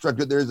written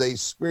structure. There's a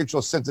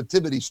spiritual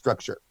sensitivity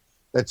structure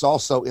that's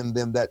also in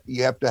them that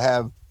you have to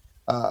have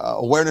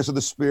awareness of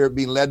the Spirit,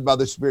 being led by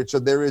the Spirit. So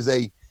there is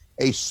a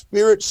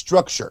spirit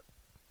structure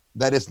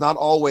that is not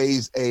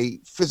always a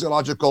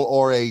physiological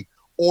or a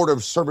order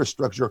of service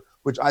structure,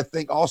 which I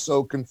think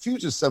also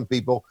confuses some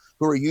people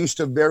who are used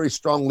to very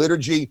strong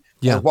liturgy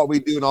and what we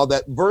do and all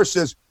that,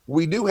 versus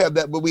we do have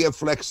that, but we have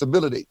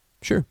flexibility.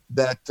 Sure.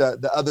 That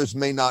the others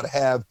may not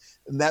have.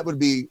 And that would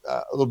be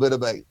a little bit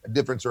of a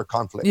difference or a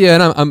conflict. Yeah,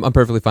 and I'm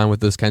perfectly fine with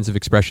those kinds of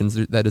expressions.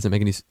 That doesn't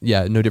make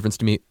no difference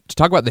to me. To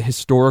talk about the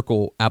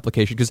historical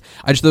application,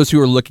 because those who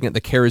are looking at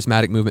the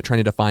charismatic movement, trying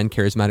to define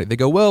charismatic, they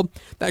go, well,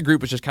 that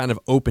group was just kind of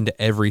open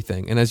to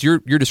everything. And as you're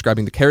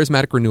describing, the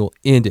charismatic renewal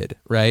ended,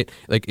 right?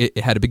 Like it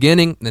had a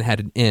beginning and it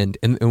had an end.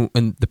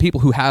 And the people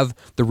who have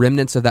the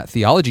remnants of that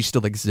theology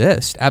still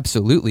exist,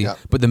 absolutely. Yeah.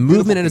 But the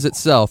movement as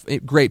itself,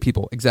 great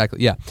people,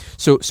 exactly, yeah.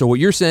 So what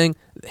you're saying,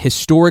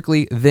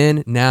 historically,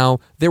 then, now,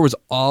 there was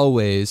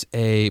always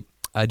a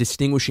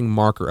distinguishing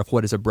marker of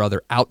what is a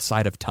brother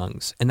outside of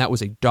tongues, and that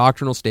was a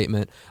doctrinal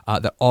statement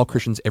that all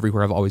Christians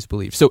everywhere have always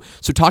believed. So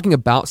talking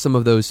about some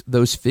of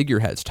those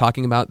figureheads,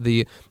 talking about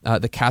the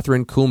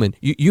Catherine Kuhlman,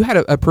 you had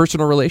a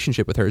personal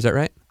relationship with her, is that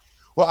right?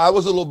 Well, I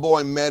was a little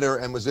boy, met her,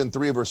 and was in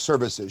 3 of her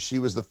services. She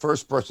was the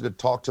first person to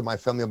talk to my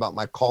family about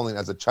my calling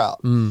as a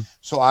child.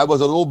 So I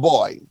was a little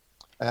boy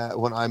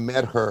when I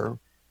met her.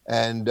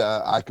 And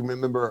I can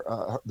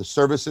remember the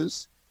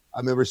services. I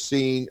remember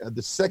seeing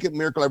the second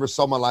miracle I ever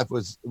saw in my life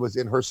was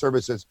in her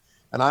services.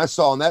 And I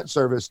saw in that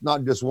service,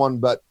 not just one,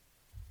 but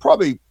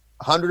probably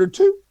 100 or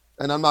 2.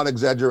 And I'm not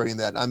exaggerating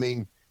that. I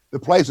mean, the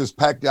place was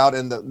packed out,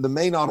 and the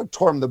main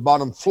auditorium, the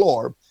bottom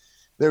floor,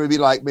 there would be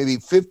like maybe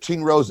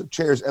 15 rows of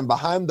chairs. And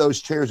behind those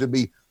chairs would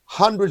be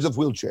hundreds of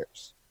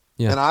wheelchairs.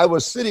 Yeah. And I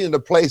was sitting in a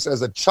place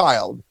as a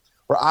child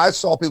where I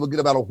saw people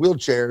get out of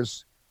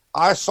wheelchairs.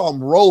 I saw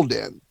them rolled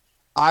in.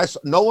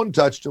 No one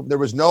touched them. There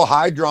was no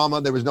high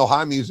drama. There was no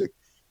high music.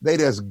 They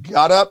just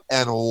got up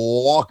and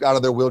walked out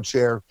of their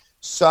wheelchair.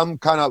 Some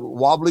kind of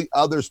wobbly,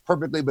 others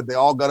perfectly, but they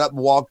all got up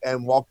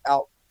and walked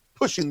out,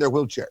 pushing their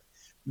wheelchair.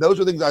 Those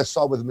are things I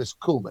saw with Miss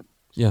Kuhlman.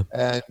 Yeah.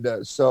 And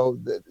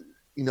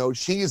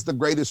she is the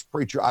greatest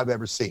preacher I've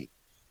ever seen.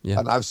 Yeah.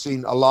 And I've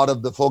seen a lot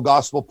of the full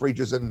gospel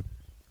preachers and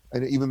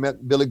even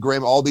met Billy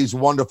Graham, all these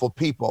wonderful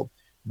people.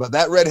 But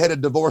that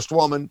redheaded divorced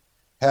woman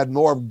had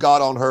more of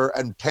God on her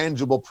and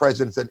tangible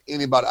presence than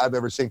anybody I've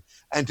ever seen.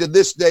 And to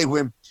this day,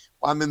 when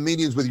I'm in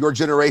meetings with your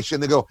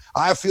generation, they go,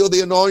 I feel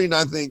the anointing.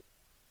 I think,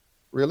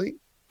 really?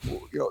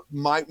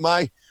 My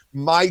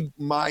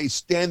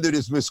standard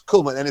is Miss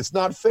Kuhlman. And it's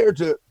not fair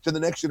to the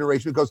next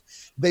generation because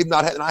they've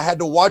not had, and I had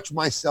to watch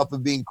myself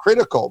of being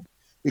critical,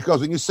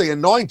 because when you say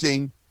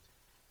anointing,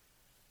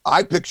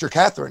 I picture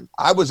Catherine.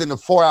 I was in a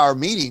 4-hour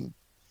meeting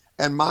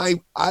and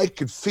I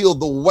could feel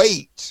the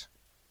weight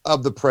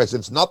of the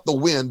presence, not the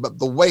wind, but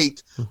the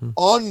weight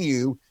on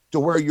you, to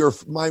where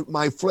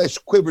my flesh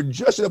quivered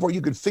just enough where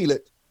you could feel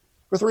it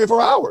for 3 or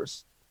 4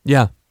 hours.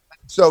 Yeah.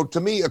 So to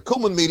me, a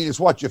Kuhlman meeting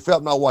is what you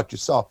felt, not what you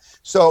saw.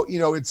 So,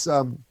 it's,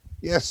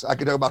 yes, I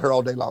could talk about her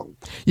all day long.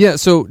 Yeah,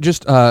 so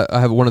just I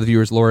have one of the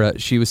viewers, Laura,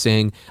 she was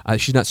saying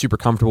she's not super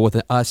comfortable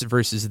with us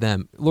versus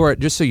them. Laura,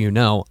 just so you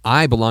know,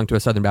 I belong to a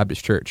Southern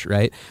Baptist church,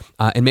 right?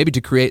 And maybe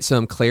to create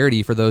some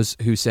clarity for those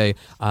who say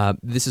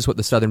this is what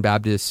the Southern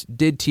Baptists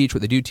did teach,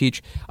 what they do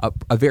teach,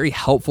 a very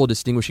helpful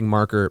distinguishing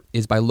marker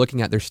is by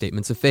looking at their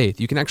statements of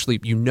faith. You can actually,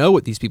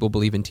 what these people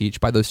believe and teach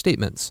by those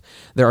statements.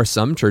 There are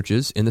some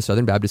churches in the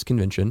Southern Baptist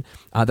Convention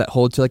that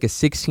hold to like a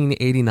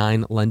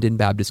 1689 London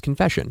Baptist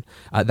Confession.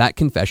 That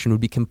confession position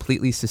would be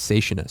completely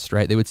cessationist,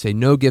 right? They would say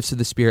no gifts of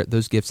the Spirit;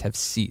 those gifts have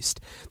ceased.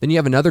 Then you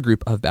have another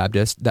group of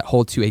Baptists that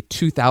hold to a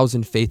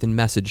 2000 faith and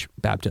message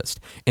Baptist,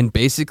 and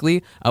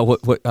basically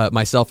what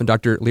myself and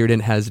Dr.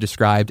 Liardon has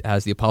described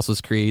as the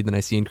Apostles' Creed, the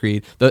Nicene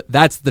Creed.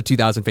 That's the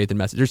 2000 faith and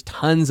message. There's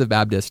tons of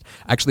Baptists.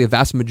 Actually, a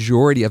vast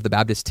majority of the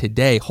Baptists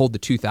today hold the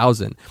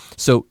 2000.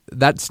 So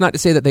that's not to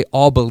say that they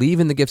all believe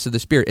in the gifts of the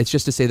Spirit. It's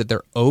just to say that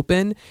they're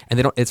open and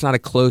they don't. It's not a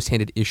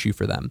close-handed issue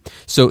for them.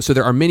 So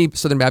there are many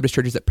Southern Baptist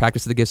churches that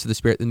practice the gifts of the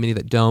Spirit and many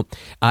that don't.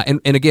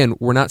 And again,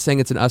 we're not saying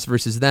it's an us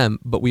versus them,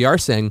 but we are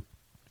saying,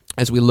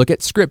 as we look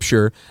at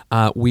Scripture,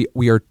 we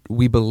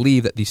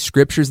believe that the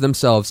Scriptures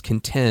themselves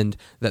contend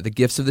that the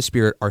gifts of the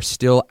Spirit are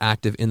still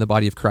active in the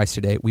body of Christ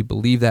today. We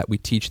believe that. We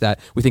teach that.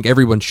 We think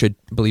everyone should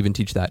believe and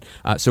teach that.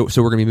 So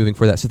we're going to be moving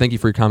for that. So thank you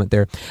for your comment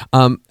there.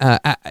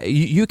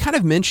 You kind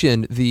of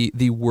mentioned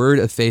the Word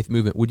of Faith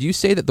movement. Would you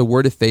say that the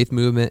Word of Faith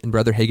movement, and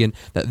Brother Hagin,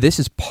 that this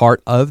is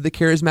part of the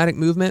Charismatic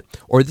movement,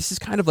 or this is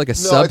kind of like a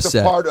subset? No, it's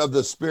a part of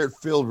the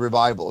Spirit-filled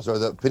revivals or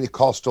the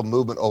Pentecostal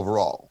movement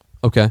overall.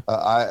 Okay.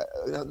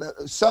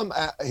 Some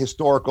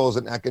historicals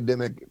and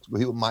academic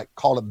people might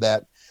call it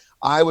that.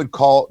 I would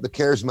call the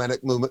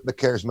Charismatic movement the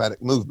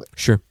Charismatic movement.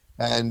 Sure.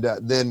 And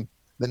then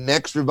the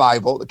next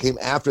revival that came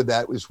after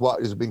that was what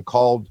has been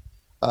called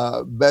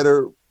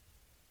better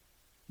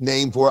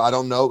name for it, I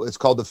don't know. It's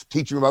called the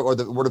Teaching Revival or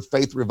the Word of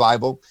Faith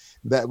Revival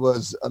that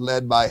was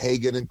led by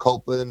Hagin and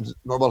Copeland,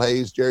 Norval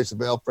Hayes, Jerry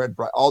Savelle, Fred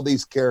Price, all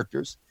these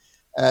characters.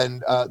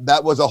 And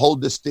that was a whole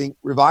distinct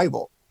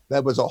revival.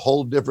 That was a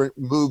whole different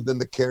move than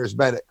the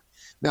Charismatic.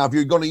 Now, if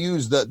you're going to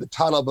use the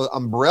title of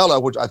umbrella,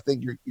 which I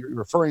think you're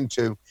referring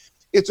to,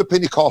 it's a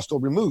Pentecostal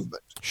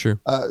movement.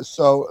 Sure.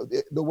 So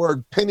the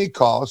word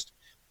Pentecost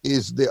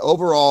is the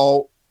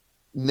overall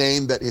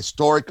name that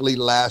historically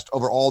lasts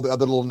over all the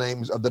other little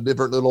names of the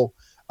different little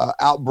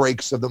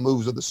outbreaks of the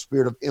moves of the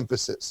Spirit of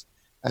emphasis.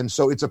 And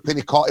so it's a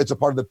part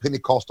of the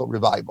Pentecostal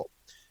revival.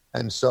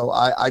 And so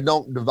I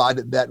don't divide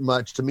it that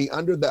much. To me,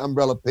 under the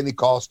umbrella of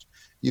Pentecost,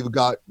 you've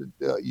got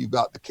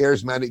the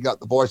Charismatic, you got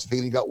the Voice of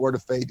Healing, you got Word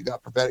of Faith, you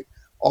got Prophetic.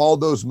 All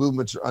those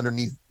movements are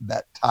underneath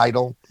that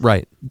title.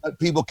 Right. But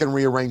people can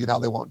rearrange it how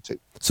they want to.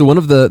 So one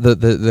of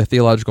the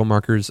theological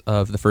markers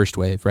of the first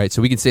wave, right?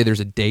 So we can say there's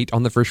a date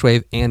on the first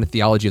wave and a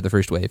theology of the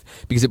first wave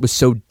because it was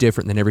so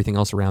different than everything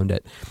else around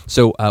it.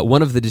 So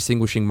one of the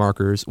distinguishing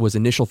markers was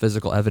initial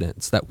physical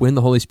evidence that when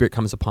the Holy Spirit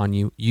comes upon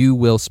you, you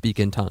will speak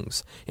in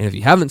tongues. And if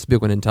you haven't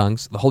spoken in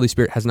tongues, the Holy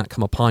Spirit has not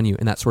come upon you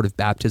in that sort of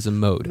baptism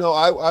mode. No,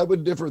 I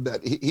would differ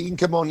that. He can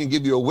come on and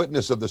give you a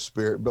witness of the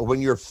Spirit, but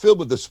when you're filled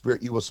with the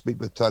Spirit, you will speak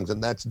with tongues,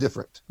 and that's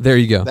different. There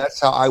you go.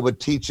 That's how I would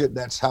teach it.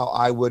 That's how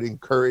I would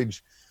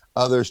encourage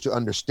others to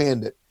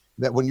understand it.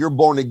 That when you're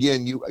born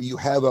again, you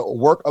have a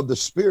work of the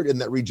Spirit in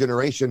that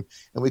regeneration,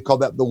 and we call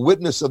that the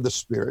witness of the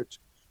Spirit,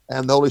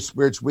 and the Holy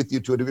Spirit's with you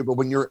to a degree. But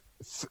when you're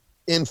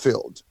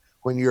infilled,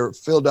 when you're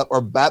filled up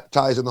or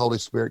baptized in the Holy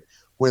Spirit,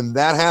 when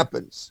that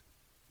happens,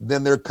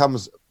 then there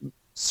comes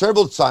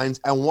several signs,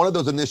 and one of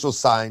those initial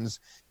signs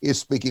is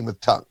speaking with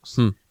tongues.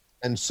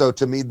 And so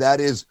to me, that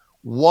is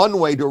one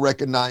way to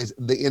recognize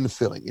the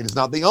infilling. It is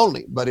not the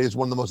only, but it is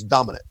one of the most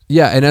dominant.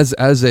 Yeah, and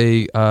as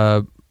a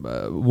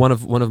one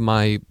of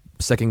my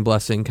second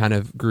blessing kind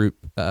of group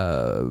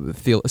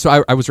so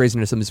I was raised in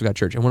an Assemblies of God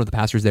church, and one of the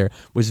pastors there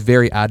was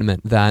very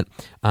adamant that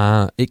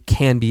it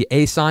can be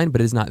a sign,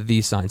 but it is not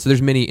the sign. So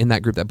there's many in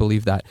that group that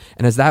believe that.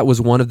 And as that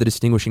was one of the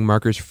distinguishing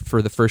markers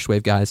for the first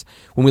wave guys,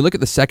 when we look at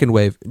the second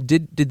wave,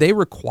 did they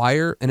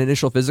require an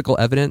initial physical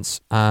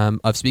evidence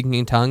of speaking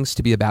in tongues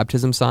to be a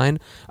baptism sign,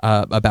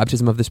 a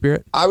baptism of the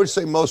Spirit? I would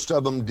say most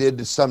of them did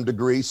to some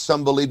degree.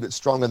 Some believed it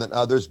stronger than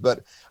others,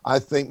 but I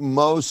think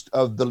most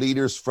of the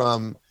leaders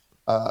from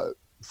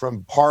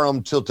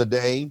Parham till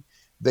today,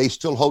 they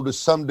still hold to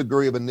some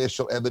degree of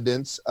initial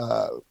evidence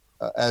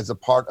as a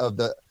part of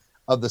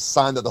the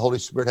sign that the Holy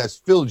Spirit has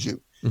filled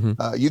you.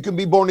 Mm-hmm. You can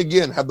be born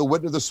again, have the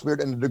witness of the Spirit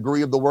and the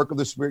degree of the work of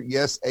the Spirit.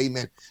 Yes,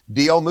 amen.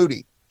 D.L.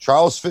 Moody,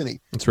 Charles Finney.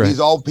 That's right. These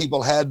all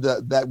people had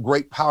that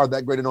great power,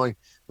 that great anointing.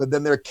 But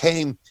then there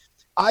came,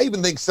 I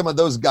even think some of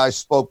those guys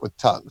spoke with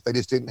tongues. They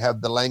just didn't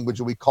have the language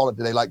we call it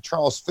today. Like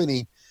Charles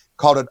Finney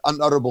called it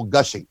unutterable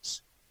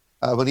gushings.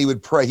 When he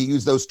would pray, he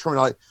used those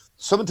terminology.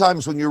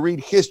 Sometimes when you read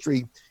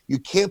history, you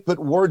can't put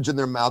words in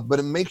their mouth, but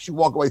it makes you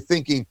walk away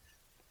thinking,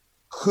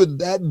 could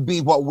that be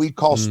what we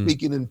call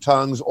speaking in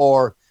tongues,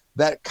 or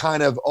that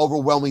kind of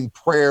overwhelming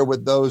prayer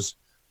with those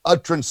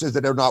utterances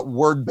that are not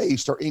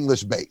word-based or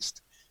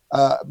English-based?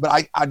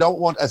 But I don't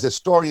want, as a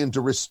historian,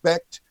 to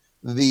respect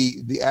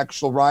the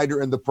actual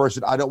writer and the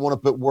person. I don't want to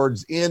put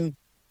words in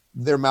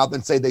their mouth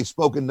and say they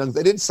spoke in tongues.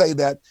 They didn't say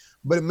that,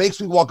 but it makes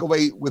me walk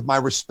away with my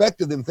respect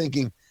of them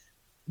thinking,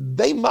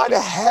 they might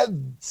have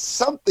had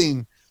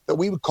something that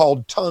we would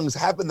call tongues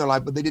happen in their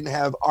life, but they didn't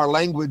have our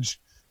language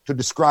to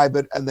describe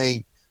it. And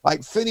they,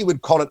 like Finney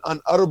would call it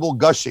unutterable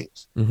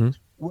gushings. Mm-hmm.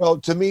 Well,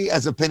 to me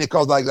as a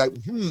Pentecost,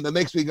 that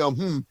makes me go,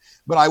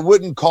 but I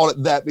wouldn't call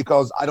it that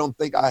because I don't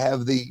think I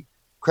have the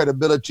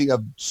credibility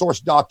of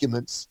source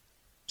documents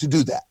to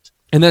do that.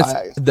 And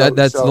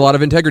that's a lot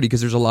of integrity,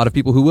 because there's a lot of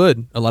people who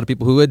would.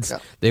 Yeah.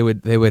 They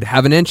would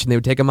have an inch and they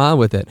would take a mile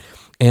with it.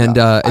 And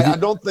I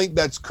don't think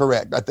that's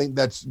correct. I think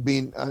that's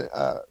being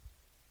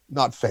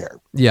not fair.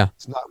 Yeah,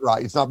 it's not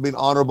right. It's not being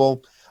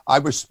honorable. I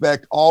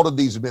respect all of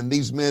these men.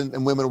 These men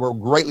and women were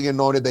greatly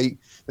anointed.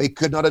 They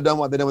could not have done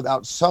what they did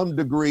without some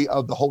degree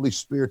of the Holy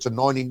Spirit's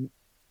anointing.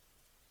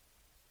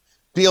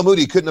 D.L.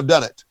 Moody couldn't have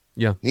done it.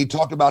 Yeah, he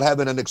talked about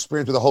having an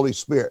experience with the Holy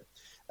Spirit.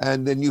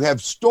 And then you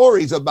have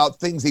stories about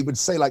things he would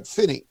say, like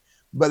Finney,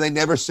 but they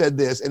never said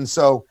this. And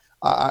so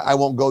I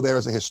won't go there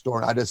as a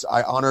historian.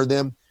 I honor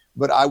them.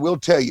 But I will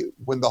tell you,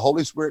 when the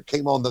Holy Spirit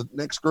came on the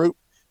next group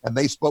and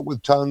they spoke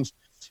with tongues,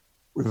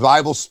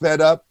 revival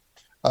sped up,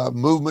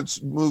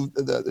 movements moved,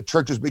 the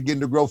churches begin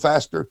to grow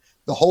faster.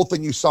 The whole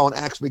thing you saw in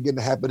Acts begin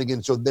to happen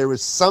again. So there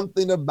is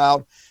something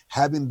about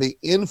having the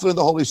influence of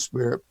the Holy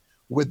Spirit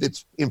with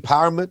its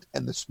empowerment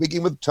and the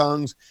speaking with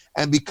tongues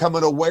and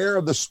becoming aware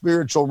of the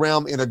spiritual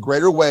realm in a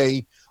greater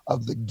way,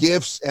 of the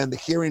gifts and the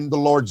hearing the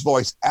Lord's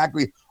voice.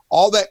 Actually,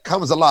 all that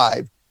comes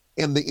alive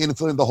in the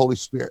influence of the Holy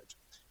Spirit.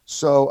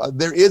 So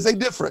there is a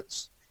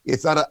difference.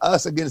 It's not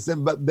us against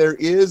them, but there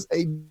is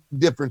a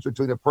difference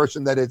between a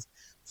person that is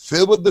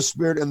filled with the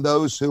Spirit and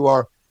those who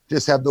are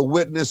just have the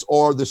witness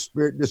or the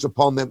Spirit just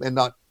upon them and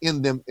not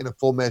in them in a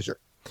full measure.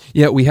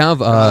 Yeah, we have.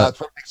 That's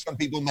what makes some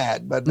people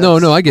mad, but no,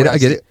 I get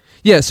it.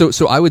 Yeah,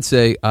 so I would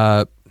say,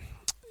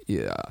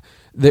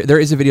 there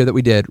is a video that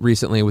we did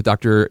recently with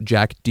Dr.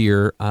 Jack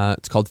Deere.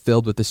 It's called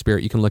 "Filled with the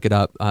Spirit." You can look it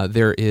up.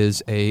 There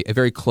is a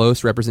very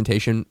close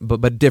representation,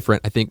 but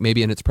different, I think,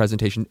 maybe in its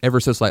presentation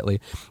ever so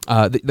slightly.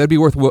 That'd be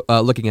worth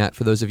looking at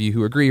for those of you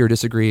who agree or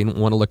disagree and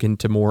want to look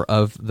into more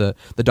of the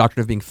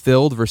doctrine of being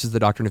filled versus the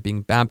doctrine of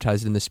being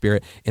baptized in the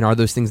Spirit. And are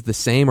those things the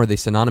same? Are they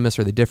synonymous?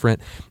 Are they different?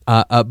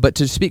 But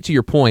to speak to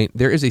your point,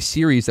 there is a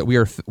series that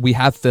we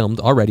have filmed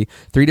already.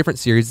 3 different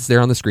series. It's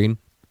there on the screen.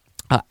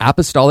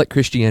 Apostolic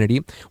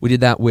Christianity. We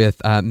did that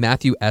with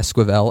Matthew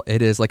Esquivel.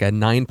 It is like a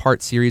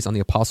 9-part series on the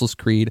Apostles'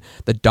 Creed,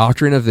 the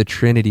doctrine of the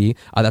Trinity.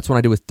 That's one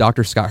I did with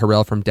Dr. Scott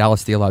Harrell from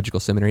Dallas Theological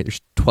Seminary. There's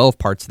 12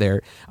 parts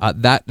there.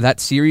 That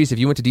series, if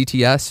you went to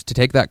DTS to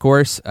take that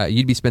course,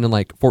 you'd be spending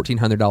like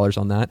 $1,400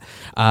 on that.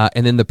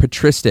 And then the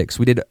patristics.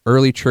 We did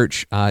early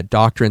church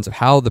doctrines of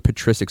how the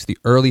patristics, the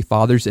early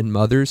fathers and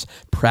mothers,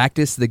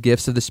 practiced the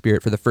gifts of the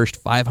Spirit for the first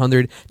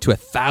 500 to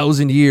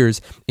 1,000 years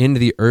into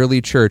the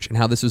early church, and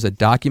how this was a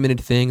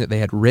documented thing that they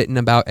had written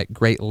about at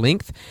great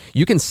length.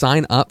 You can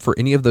sign up for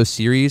any of those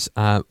series.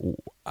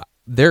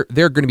 They're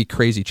going to be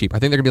crazy cheap. I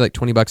think they're going to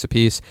be like $20 a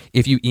piece.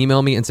 If you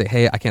email me and say,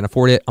 hey, I can't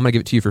afford it, I'm going to give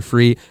it to you for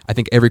free. I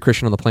think every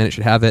Christian on the planet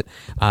should have it.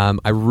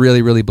 I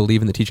really, really believe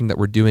in the teaching that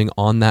we're doing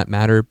on that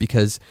matter,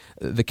 because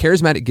the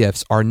charismatic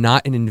gifts are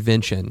not an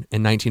invention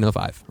in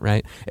 1905,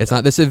 right? It's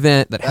not this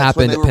event that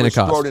happened at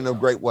Pentecost. Restored in a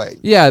great way.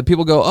 Yeah,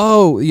 people go,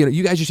 oh,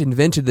 you guys just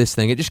invented this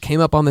thing. It just came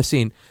up on the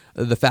scene.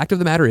 The fact of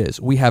the matter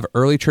is, we have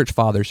early church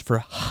fathers for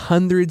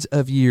hundreds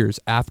of years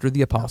after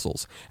the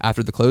apostles,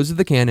 after the close of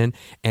the canon,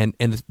 and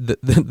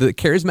the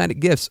charismatic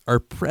gifts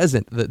are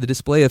present. The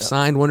display of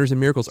signs, wonders,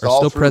 and miracles are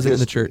still present in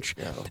the church.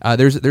 Yeah.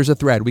 There's a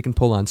thread we can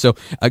pull on. So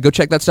go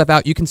check that stuff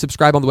out. You can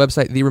subscribe on the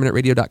website,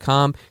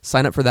 thereminatradio.com.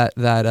 Sign up for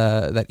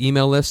that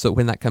email list, so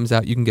when that comes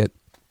out, you can get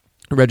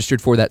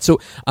registered for that. So,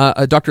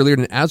 Dr.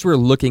 Liardon, as we're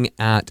looking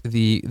at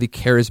the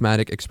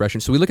charismatic expression,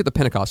 so we look at the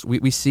Pentecost,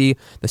 we see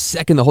the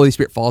second the Holy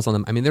Spirit falls on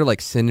them, I mean, they're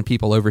like sending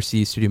people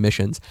overseas to do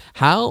missions.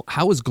 How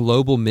is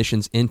global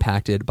missions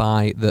impacted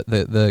by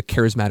the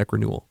charismatic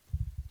renewal?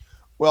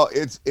 Well,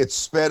 it's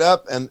sped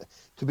up, and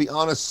to be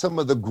honest, some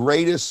of the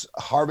greatest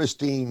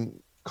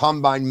harvesting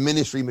combine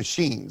ministry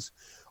machines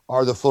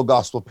are the full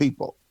gospel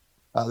people,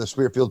 the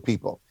Spirit-filled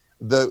people.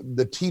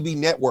 The TV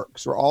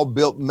networks are all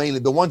built mainly,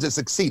 the ones that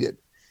succeeded,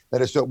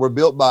 were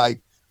built by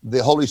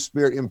the Holy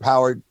Spirit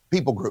empowered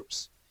people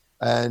groups,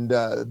 and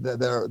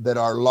that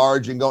are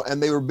large and go.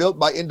 And they were built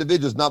by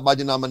individuals, not by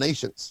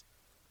denominations,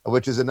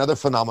 which is another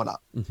phenomenon.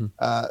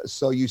 Mm-hmm.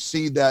 So you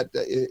see that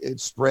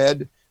it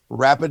spread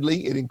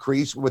rapidly. It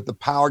increased with the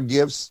power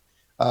gifts.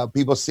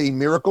 People seeing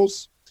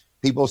miracles,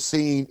 people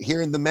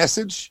hearing the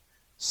message,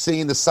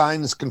 seeing the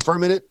signs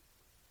confirming it.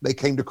 They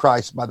came to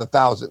Christ by the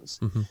thousands,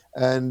 mm-hmm.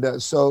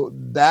 and so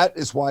that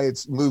is why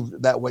it's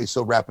moved that way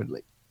so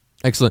rapidly.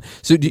 Excellent.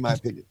 So, in my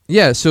opinion,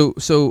 yeah. So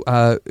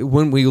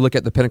when we look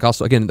at the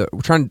Pentecostal, again,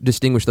 we're trying to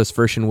distinguish those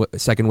first and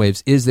second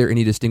waves. Is there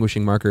any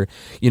distinguishing marker?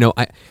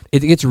 It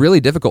gets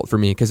really difficult for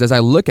me, because as I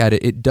look at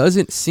it, it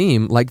doesn't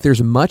seem like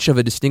there's much of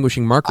a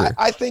distinguishing marker.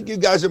 I think you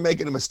guys are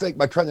making a mistake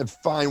by trying to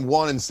find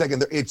one and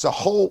second. It's a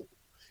Holy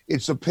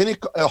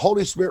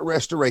Spirit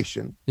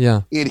restoration.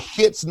 Yeah. It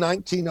hits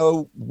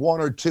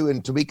 1901 or 2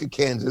 in Topeka,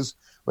 Kansas,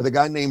 with a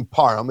guy named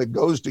Parham. It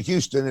goes to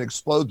Houston and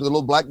explodes with a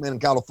little black man in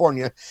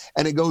California,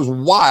 and it goes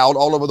wild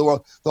all over the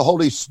world. The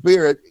Holy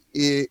Spirit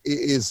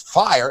is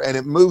fire, and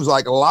it moves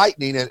like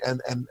lightning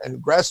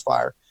and grass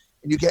fire.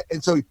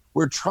 And so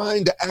we're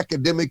trying to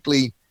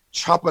academically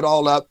chop it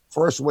all up.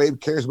 First wave,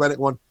 charismatic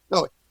one.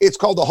 No, it's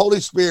called the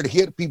Holy Spirit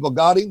hit. People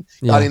got him,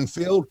 got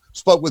infilled,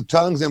 spoke with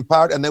tongues,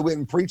 empowered, and they went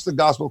and preached the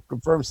gospel,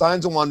 confirmed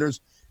signs and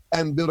wonders,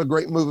 and build a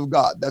great move of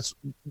God.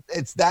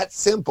 It's that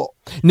simple.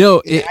 No,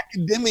 in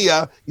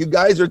academia, you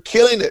guys are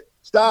killing it.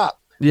 Stop.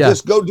 Yeah.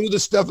 Just go do the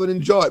stuff and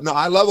enjoy it. Now,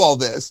 I love all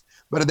this,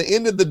 but at the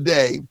end of the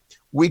day,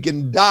 we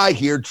can die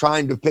here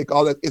trying to pick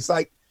all that. It's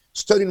like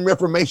studying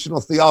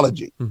reformational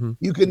theology. Mm-hmm.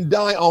 You can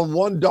die on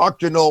one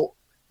doctrinal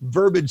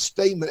verbiage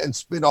statement and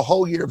spend a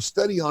whole year of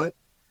study on it,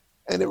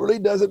 and it really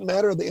doesn't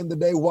matter at the end of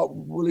the day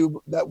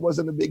that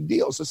wasn't a big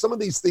deal. So some of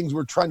these things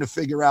we're trying to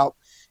figure out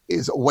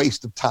is a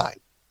waste of time.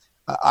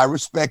 I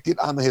respect it.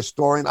 I'm a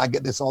historian. I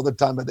get this all the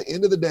time. At the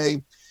end of the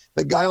day,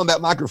 the guy on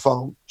that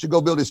microphone should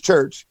go build his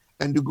church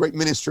and do great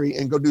ministry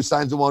and go do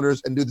signs and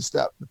wonders and do the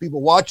stuff. The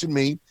people watching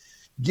me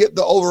get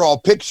the overall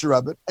picture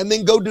of it and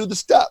then go do the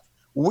stuff.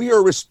 We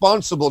are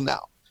responsible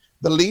now.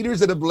 The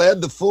leaders that have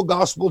led the full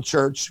gospel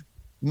church,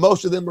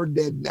 most of them are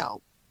dead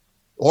now.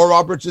 Oral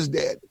Roberts is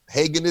dead.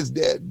 Hagin is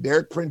dead.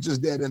 Derek Prince is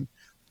dead. And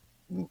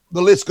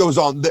the list goes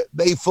on.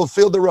 They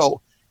fulfilled the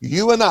role.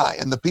 You and I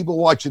and the people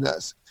watching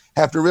us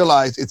have to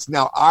realize it's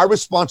now our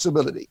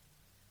responsibility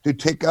to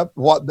take up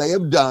what they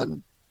have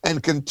done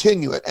and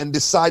continue it and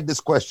decide this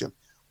question.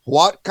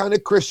 What kind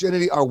of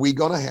Christianity are we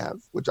going to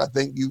have, which I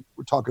think you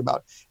were talking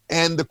about,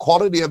 and the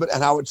quality of it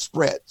and how it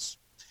spreads.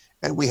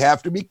 And we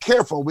have to be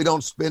careful we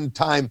don't spend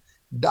time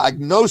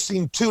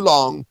diagnosing too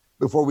long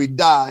before we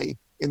die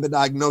in the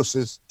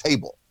diagnosis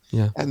table.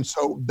 Yeah. And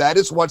so that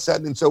is what's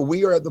happening. So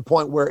we are at the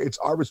point where it's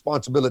our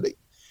responsibility.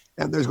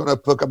 And there's going to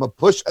become a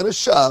push and a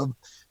shove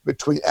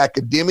between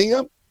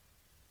academia,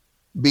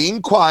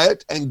 being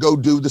quiet and go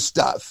do the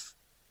stuff,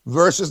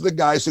 versus the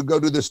guys who go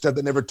do the stuff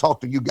that never talk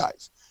to you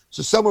guys.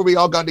 So somewhere we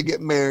all got to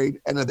get married,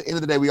 and at the end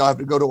of the day, we all have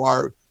to go to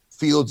our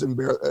fields and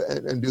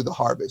do the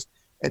harvest.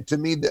 And to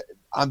me, that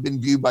I've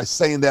been viewed by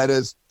saying that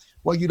as,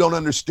 well, you don't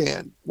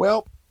understand.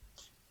 Well,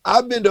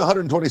 I've been to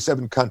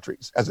 127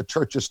 countries as a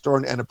church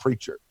historian and a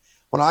preacher.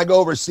 When I go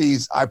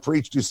overseas, I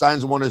preach, do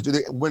signs and wonders,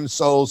 win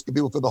souls, get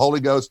people feel the Holy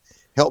Ghost,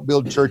 help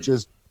build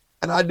churches.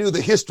 And I do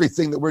the history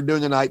thing that we're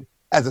doing tonight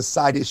as a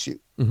side issue,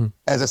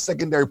 as a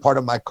secondary part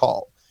of my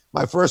call.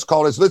 My first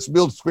call is, let's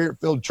build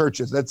spirit-filled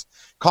churches. Let's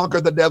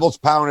conquer the devil's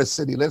power in a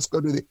city. Let's go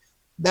do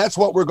that's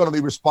what we're going to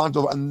be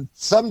responsible. And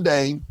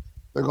someday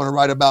they're going to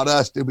write about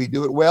us. Did we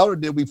do it well or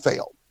did we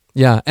fail?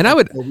 Yeah. And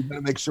we got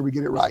to make sure we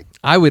get it right.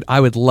 I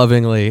would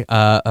lovingly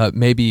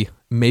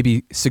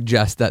maybe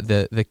suggest that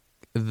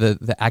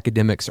the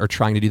academics are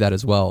trying to do that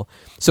as well.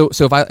 So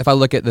if I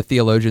look at the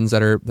theologians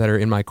that are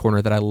in my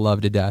corner that I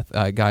love to death,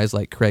 guys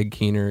like Craig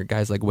Keener,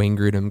 guys like Wayne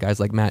Grudem, guys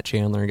like Matt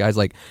Chandler, guys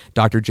like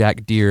Dr.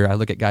 Jack Deere, I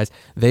look at guys,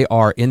 they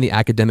are in the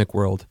academic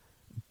world,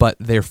 but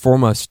they're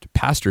foremost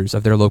pastors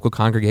of their local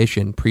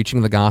congregation,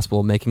 preaching the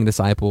gospel, making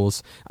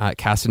disciples,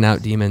 casting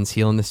out demons,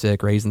 healing the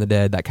sick, raising the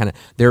dead, that kind of,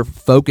 they're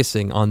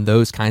focusing on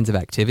those kinds of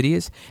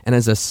activities, and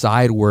as a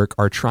side work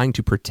are trying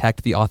to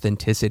protect the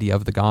authenticity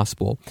of the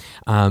gospel.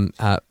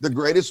 The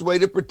greatest way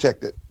to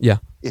protect it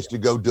is to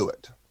go do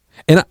it.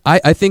 And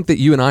I think that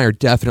you and I are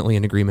definitely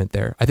in agreement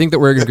there. I think that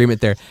we're in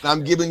agreement there.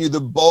 I'm giving you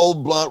the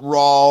bold, blunt,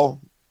 raw.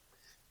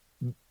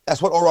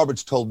 That's what Oral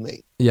Roberts told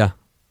me. Yeah.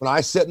 When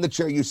I sat in the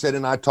chair you said,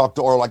 and I talked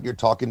to Oral like you're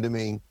talking to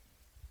me,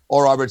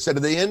 Oral Roberts said,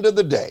 at the end of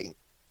the day,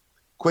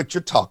 quit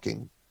your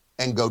talking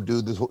and go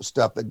do the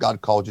stuff that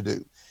God called you to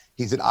do.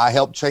 He said, I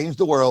help change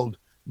the world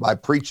by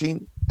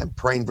preaching and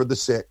praying for the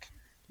sick.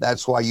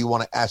 That's why you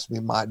want to ask me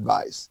my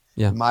advice.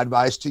 Yeah. My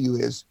advice to you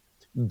is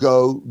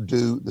go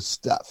do the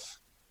stuff.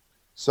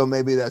 So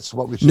maybe that's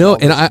what we should. No,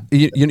 and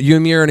you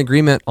and me are in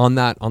agreement on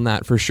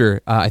that for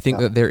sure. I think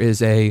that there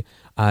is a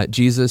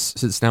Jesus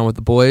sits down with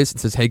the boys and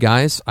says, "Hey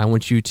guys, I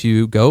want you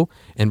to go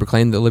and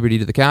proclaim the liberty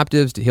to the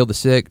captives, to heal the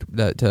sick,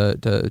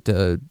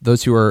 to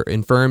those who are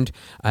infirmed."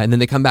 And then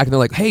they come back and they're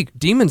like, "Hey,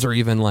 demons are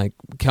even like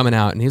coming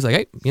out." And he's like,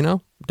 "Hey,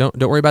 don't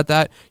worry about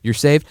that. You're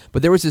saved."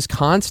 But there was this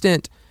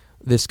constant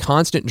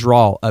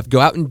drawl of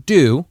go out and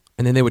do.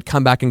 And then they would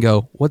come back and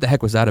go, what the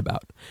heck was that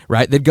about?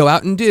 Right? They'd go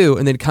out and do,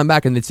 and they'd come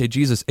back and they'd say,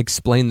 Jesus,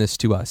 explain this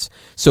to us.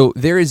 So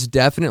there is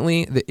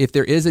definitely, if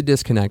there is a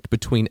disconnect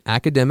between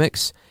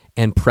academics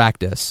and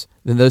practice,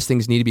 then those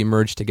things need to be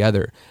merged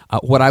together.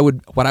 What I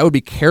would be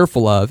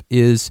careful of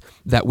is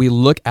that we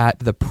look at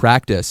the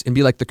practice and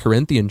be like the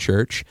Corinthian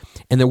church,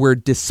 and that we're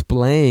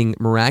displaying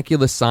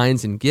miraculous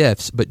signs and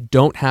gifts, but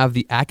don't have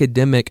the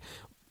academic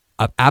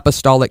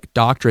apostolic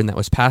doctrine that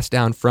was passed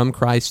down from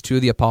Christ to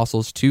the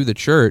apostles to the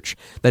church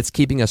that's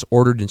keeping us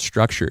ordered and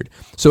structured.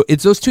 So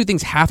it's those two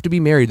things have to be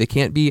married. They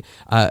can't be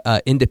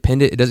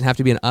independent. It doesn't have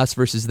to be an us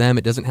versus them.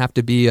 It doesn't have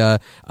to be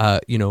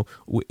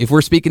if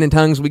we're speaking in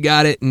tongues, we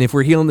got it, and if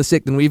we're healing the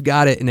sick, then we've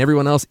got it, and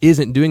everyone else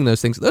isn't doing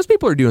those things. Those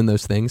people are doing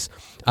those things,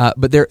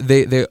 but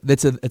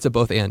it's a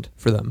both and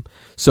for them.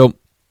 So.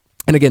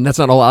 And again, that's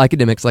not all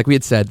academics. Like we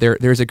had said,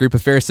 there's a group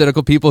of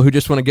pharisaical people who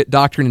just want to get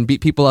doctrine and beat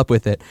people up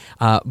with it.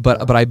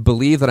 But I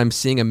believe that I'm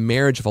seeing a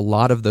marriage of a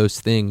lot of those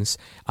things.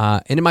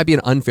 And it might be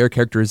an unfair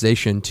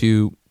characterization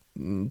to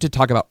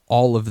talk about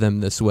all of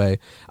them this way.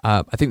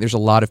 I think there's a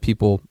lot of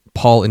people,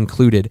 Paul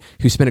included,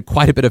 who spent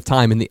quite a bit of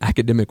time in the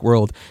academic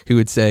world who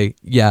would say,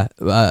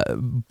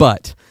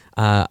 but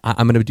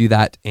I'm going to do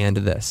that and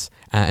this,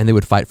 and they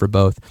would fight for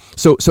both.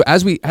 So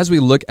as we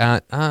look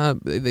at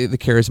the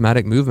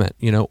charismatic movement,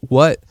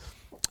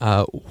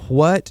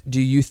 what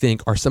do you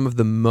think are some of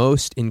the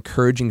most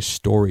encouraging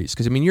stories?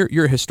 Because I mean,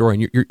 you're a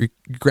historian. You're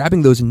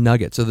grabbing those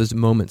nuggets of those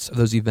moments, of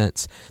those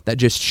events that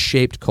just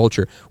shaped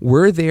culture.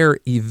 Were there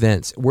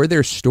events? Were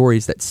there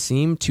stories that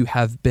seem to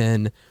have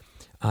been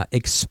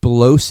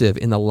explosive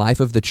in the life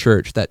of the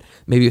church that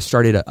maybe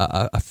started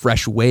a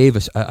fresh wave,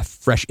 a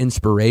fresh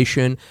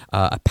inspiration,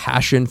 a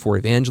passion for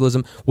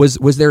evangelism?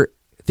 Was there?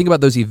 Think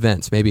about those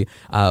events. Maybe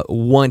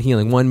one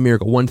healing, one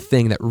miracle, one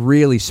thing that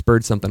really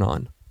spurred something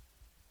on.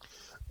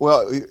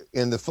 Well,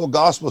 in the full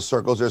gospel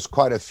circles, there's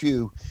quite a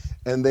few,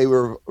 and they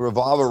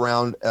revolve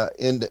around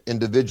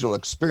individual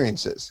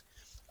experiences.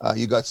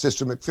 You got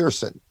Sister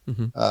McPherson,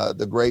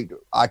 the great,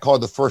 I call her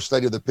the first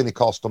lady of the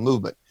Pentecostal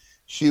movement.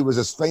 She was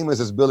as famous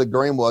as Billy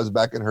Graham was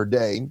back in her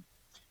day,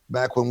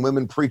 back when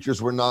women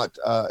preachers were not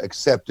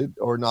accepted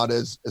or not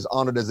as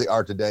honored as they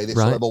are today. They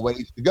still have a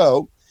ways to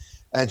go.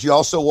 And she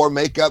also wore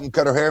makeup and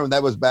cut her hair, and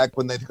that was back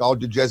when they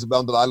called you Jezebel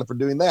and Delilah for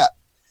doing that.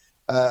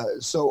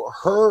 So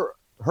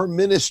her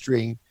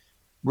ministry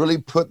really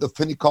put the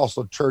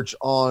Pentecostal church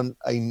on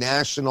a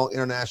national,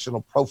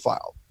 international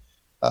profile.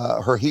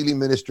 Her healing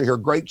ministry, her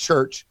great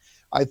church,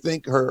 I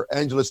think her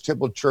Angelus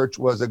Temple Church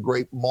was a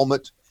great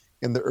moment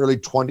in the early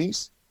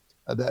 20s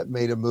that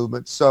made a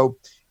movement. So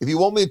if you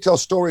want me to tell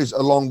stories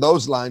along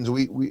those lines,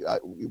 we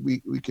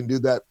can do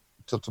that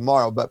till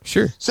tomorrow. But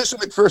sure. Sister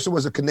McPherson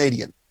was a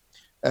Canadian,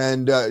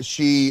 and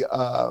she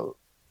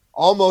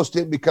almost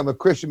didn't become a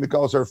Christian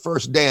because her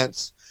first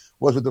dance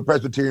was with a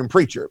Presbyterian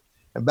preacher.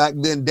 And back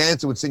then,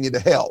 dancing would send you to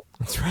hell.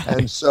 That's right.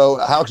 And so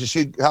how could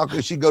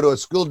she go to a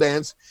school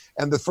dance?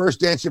 And the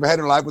first dance she ever had in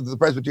her life was the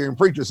Presbyterian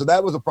preacher. So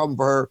that was a problem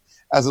for her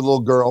as a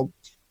little girl.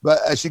 But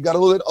as she got a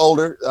little bit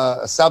older,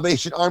 a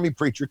Salvation Army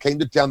preacher came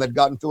to town that had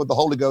gotten filled with the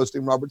Holy Ghost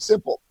named Robert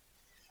Simple.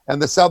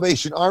 And the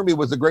Salvation Army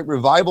was a great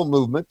revival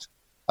movement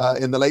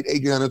in the late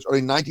 1800s,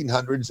 early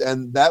 1900s.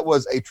 And that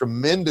was a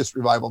tremendous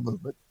revival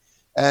movement.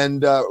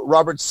 And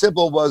Robert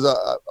Simple was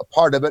a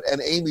part of it.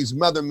 And Amy's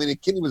mother, Minnie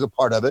Kinney, was a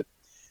part of it.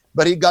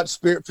 But he got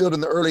spirit-filled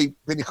in the early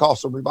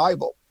Pentecostal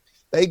revival.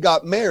 They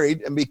got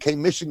married and became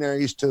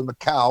missionaries to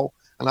Macau,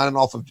 an island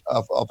off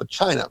of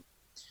China.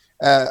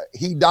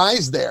 He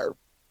dies there,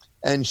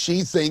 and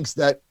she thinks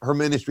that her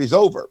ministry is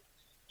over.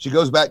 She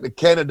goes back to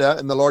Canada,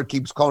 and the Lord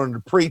keeps calling her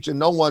to preach, and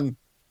no one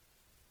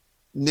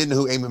knew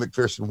who Amy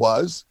McPherson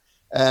was.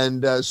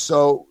 And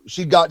so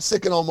she got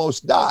sick and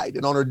almost died.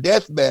 And on her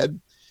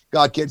deathbed,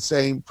 God kept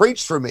saying,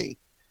 "Preach for me."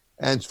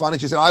 And finally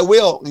she said, "I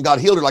will." And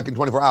God healed her like in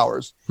 24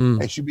 hours.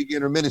 And she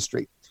began her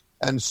ministry.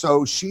 And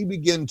so she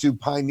began to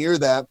pioneer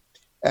that.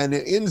 And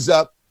it ends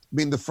up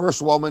being the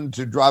first woman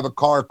to drive a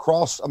car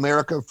across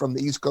America from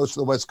the East Coast to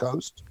the West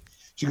Coast.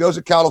 She goes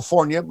to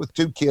California with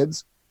 2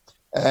 kids.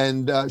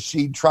 And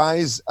she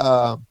tries,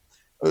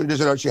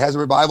 she has a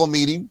revival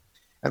meeting.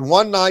 And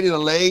one night in a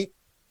late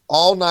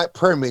all-night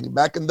prayer meeting,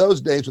 back in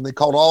those days when they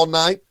called all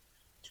night,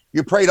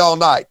 you prayed all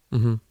night.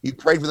 You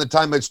prayed from the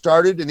time it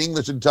started in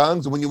English and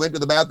tongues. And when you went to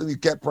the bathroom, you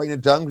kept praying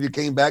in tongues. When you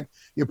came back,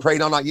 you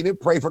prayed all night. You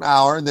didn't pray for an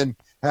hour and then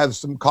have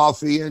some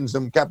coffee and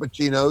some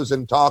cappuccinos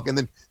and talk and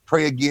then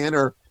pray again.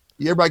 Or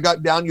everybody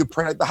got down, you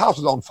prayed like the house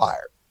was on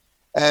fire.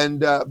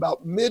 And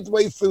about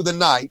midway through the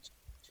night,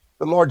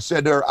 the Lord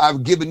said to her,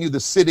 "I've given you the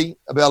city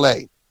of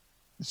L.A.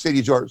 The city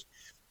is yours."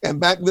 And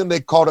back then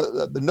they called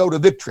it the note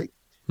of victory.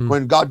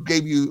 When God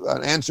gave you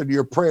an answer to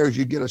your prayers,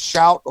 you get a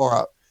shout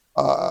or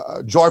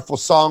a joyful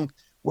song.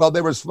 Well,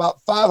 there was about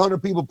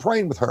 500 people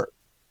praying with her.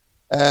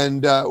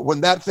 And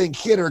when that thing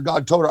hit her,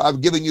 God told her,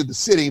 "I've given you the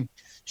city."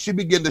 She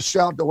began to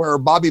shout to where her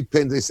bobby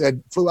pins, they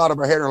said, flew out of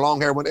her hair, and her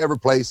long hair went every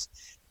place.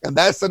 And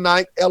that's the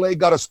night LA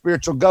got a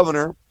spiritual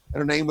governor, and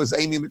her name was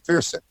Amy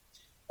McPherson.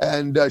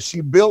 And she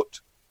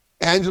built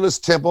Angelus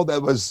Temple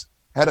that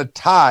had a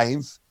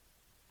tithe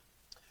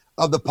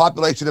of the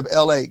population of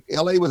LA.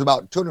 LA was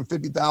about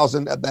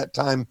 250,000 at that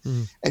time.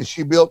 And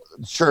she built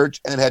a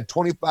church and had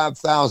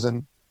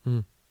 25,000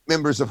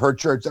 members of her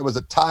church. That was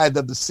a tithe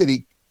of the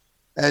city.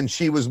 And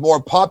she was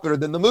more popular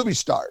than the movie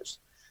stars.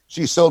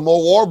 She sold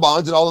more war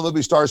bonds than all the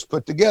movie stars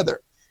put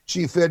together.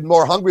 She fed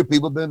more hungry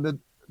people during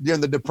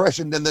the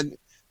Depression than the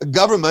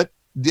government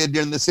did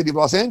during the city of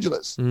Los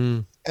Angeles.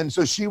 And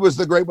so she was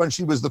the great one.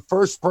 She was the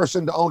first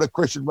person to own a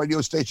Christian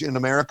radio station in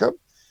America,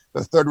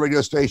 the third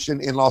radio station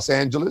in Los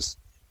Angeles.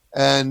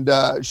 And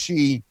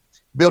she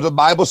built a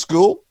Bible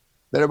school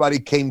that everybody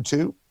came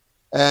to.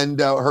 And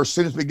her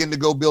students began to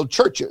go build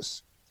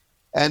churches.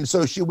 And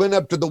so she went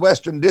up to the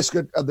Western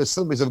District of the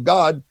Assemblies of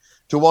God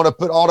to want to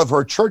put all of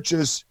her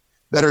churches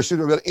that her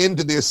students were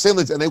into the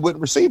assemblies, and they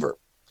wouldn't receive her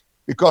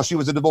because she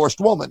was a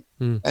divorced woman.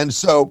 And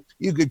so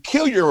you could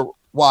kill your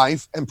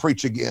wife and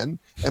preach again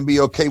and be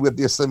okay with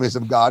the Assemblies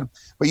of God,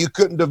 but you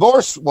couldn't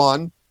divorce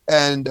one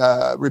and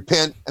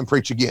repent and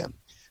preach again.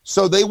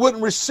 So they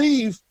wouldn't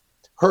receive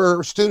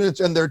her students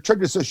and their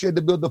churches, so she had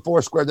to build the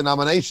Foursquare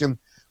denomination,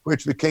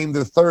 which became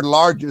the third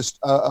largest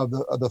of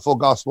the full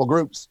gospel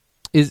groups.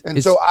 Is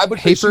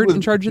Hayford in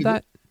charge of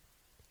that?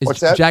 What's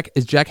that?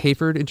 Is Jack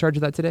Hayford in charge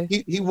of that today?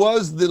 He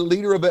was the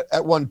leader of it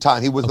at one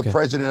time. He was the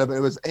president of it.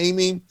 It was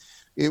Amy.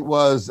 It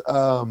was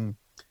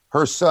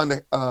her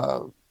son,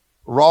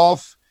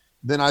 Rolf.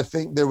 Then I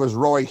think there was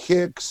Roy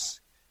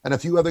Hicks and a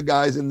few other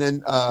guys. And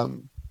then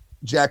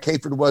Jack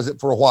Hayford was it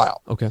for a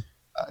while. Okay.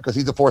 Because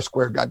he's a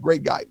Foursquare guy,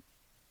 great guy.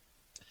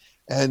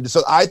 And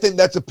so I think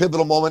that's a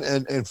pivotal moment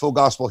in full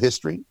gospel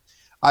history.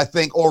 I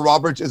think Oral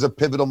Roberts is a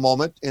pivotal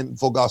moment in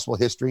full gospel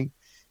history.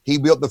 He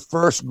built the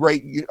first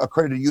great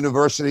accredited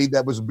university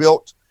that was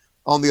built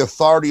on the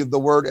authority of the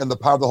word and the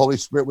power of the Holy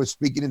Spirit with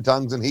speaking in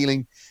tongues and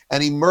healing.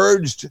 And he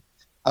merged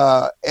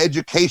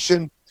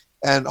education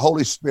and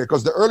Holy Spirit,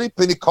 because the early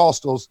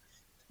Pentecostals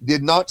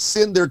did not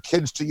send their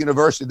kids to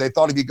university. They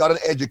thought if you got an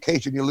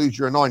education, you lose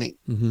your anointing,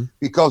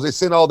 because they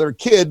sent all their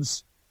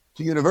kids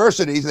to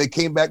universities. They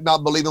came back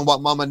not believing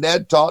what mom and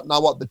dad taught,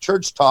 not what the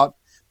church taught,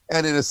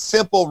 and in a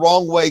simple,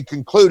 wrong way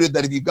concluded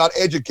that if you got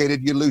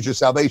educated, you lose your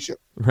salvation.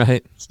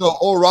 Right. So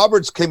Oral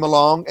Roberts came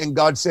along and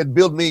God said,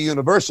 build me a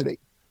university.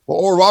 Well,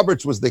 Oral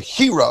Roberts was the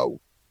hero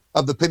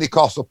of the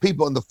Pentecostal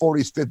people in the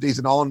 40s, 50s,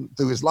 and on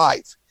through his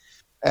life.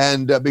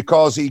 And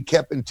because he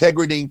kept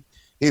integrity,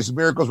 his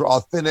miracles were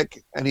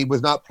authentic, and he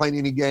was not playing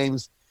any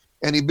games.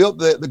 And he built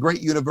the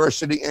great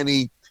university, and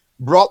he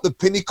brought the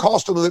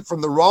Pentecostal movement from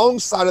the wrong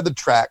side of the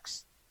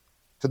tracks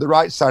to the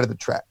right side of the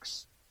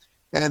tracks.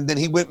 And then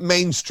he went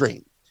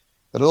mainstream.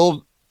 The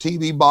little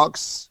TV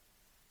box,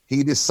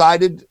 he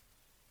decided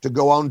to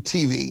go on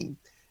TV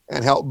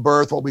and help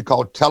birth what we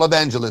call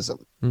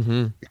televangelism,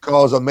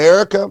 because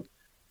America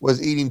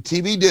was eating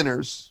TV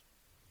dinners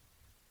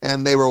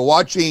and they were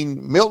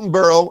watching Milton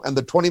Berle and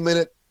the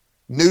 20-minute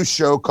news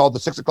show called the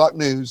 6 o'clock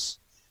news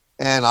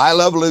and I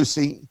Love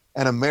Lucy,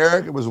 and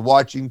America was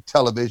watching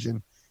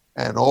television,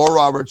 and Oral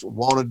Roberts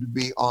wanted to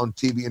be on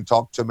TV and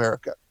talk to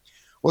America.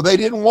 Well, they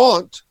didn't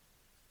want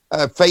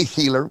a faith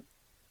healer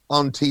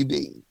on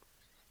TV.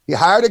 He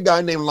hired a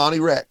guy named Lonnie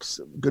Rex,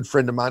 a good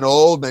friend of mine,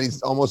 old man,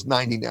 he's almost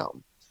 90 now.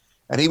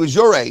 And he was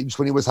your age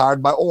when he was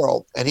hired by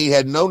Oral, and he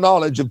had no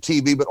knowledge of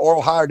TV, but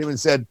Oral hired him and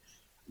said,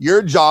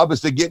 your job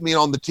is to get me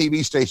on the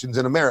TV stations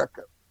in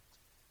America.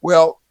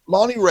 Well,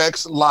 Lonnie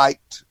Rex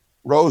liked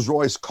Rolls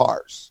Royce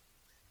cars.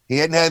 He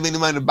hadn't had any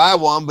money to buy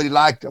one, but he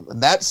liked them.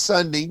 And that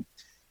Sunday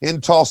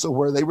in Tulsa,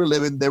 where they were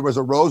living, there was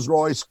a Rolls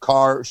Royce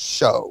car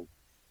show.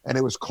 And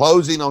it was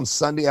closing on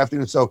Sunday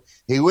afternoon. So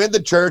he went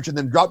to church and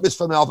then dropped his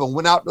phone off and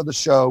went out to the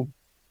show.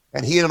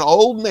 And he and an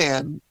old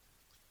man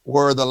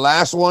were the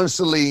last ones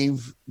to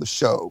leave the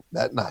show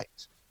that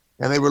night.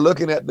 And they were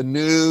looking at the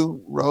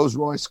new Rolls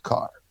Royce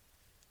car.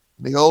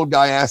 The old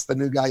guy asked the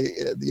new guy,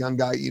 the young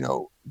guy,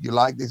 you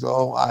like this?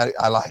 Oh,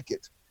 I like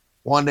it.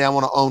 One day I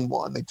want to own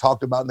one. They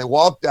talked about it, and they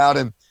walked out,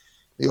 and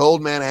the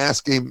old man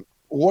asked him,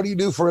 what do you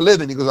do for a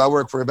living? He goes, I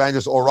work for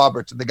Evangelist Oral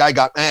Roberts. And the guy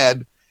got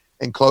mad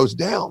and closed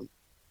down.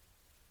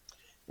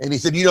 And he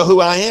said, you know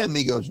who I am?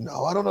 He goes,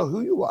 no, I don't know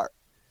who you are.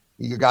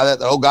 You're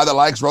the old guy that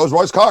likes Rolls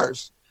Royce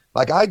cars,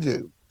 like I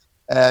do.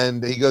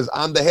 And he goes,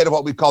 I'm the head of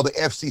what we call the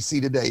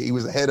FCC today. He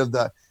was the head of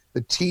the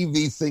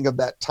TV thing of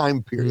that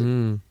time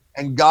period.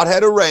 And God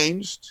had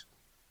arranged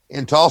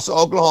in Tulsa,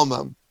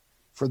 Oklahoma,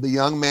 for the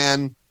young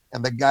man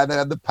and the guy that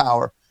had the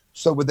power.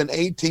 So within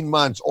 18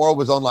 months, Oral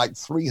was on like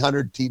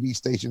 300 TV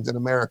stations in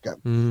America.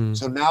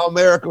 So now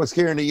America was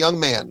hearing a young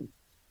man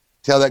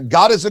tell that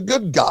God is a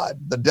good God,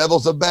 the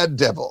devil's a bad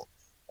devil.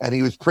 And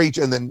he was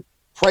preaching, and then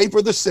pray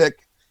for the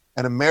sick,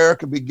 and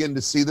America began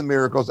to see the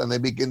miracles, and they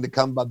begin to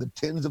come by the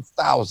tens of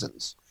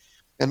thousands.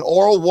 And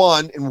Oral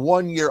won in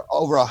 1 year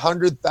over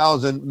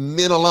 100,000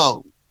 men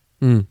alone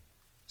to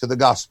the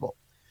gospel.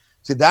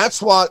 See,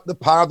 that's what the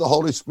power of the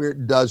Holy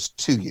Spirit does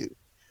to you.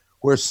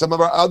 Where some of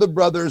our other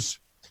brothers,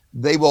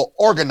 they will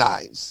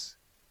organize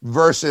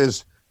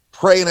versus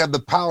pray and have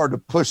the power to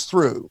push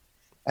through.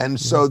 And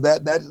so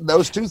that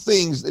those two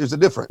things, there's a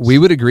difference. We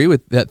would agree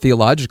with that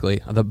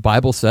theologically. The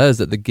Bible says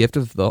that the gift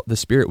of the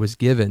Spirit was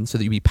given so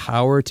that you be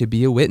power to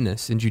be a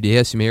witness in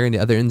Judea, Samaria, and the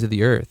other ends of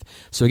the earth.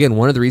 So again,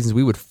 one of the reasons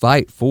we would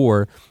fight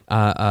for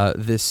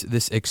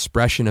this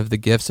expression of the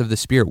gifts of the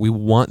Spirit, we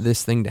want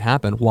this thing to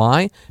happen.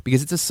 Why?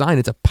 Because it's a sign,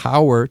 it's a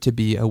power to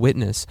be a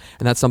witness.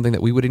 And that's something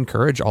that we would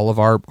encourage all of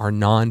our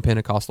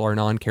non-Pentecostal, our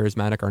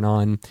non-charismatic, our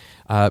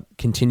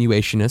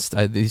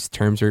non-continuationist, these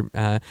terms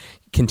are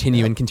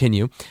continue and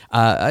continue,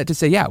 to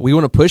say, yeah, we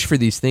want to push for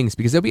these things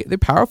because they're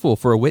powerful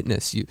for a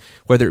witness.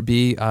 Whether it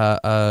be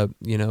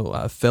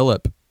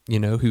Philip,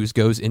 who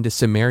goes into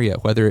Samaria,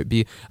 whether it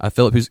be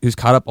Philip who's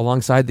caught up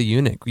alongside the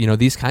eunuch,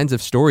 these kinds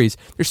of stories,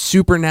 they're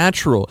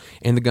supernatural,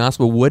 and the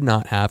gospel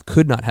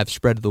could not have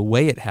spread the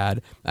way it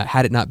had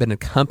it not been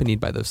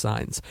accompanied by those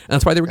signs. And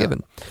that's why they were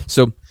given.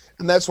 So,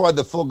 and that's why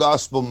the full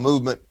gospel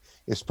movement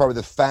is probably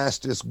the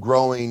fastest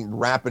growing,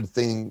 rapid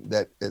thing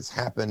that has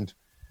happened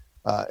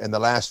in the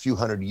last few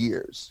hundred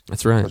years.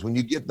 That's right. Because when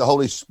you get the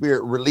Holy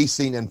Spirit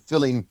releasing and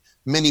filling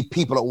many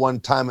people at one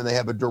time, and they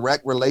have a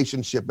direct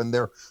relationship, and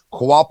they're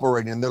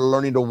cooperating, and they're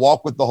learning to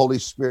walk with the Holy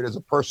Spirit as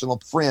a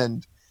personal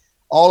friend,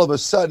 all of a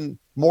sudden,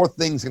 more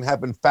things can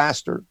happen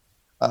faster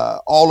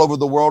all over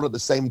the world at the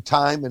same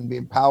time and be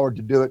empowered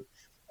to do it.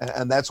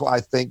 And that's why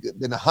I think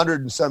that in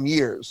 100 and some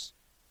years,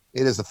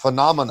 it is a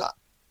phenomenon,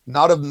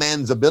 not of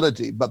man's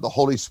ability, but the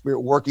Holy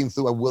Spirit working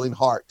through a willing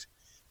heart.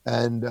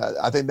 And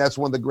I think that's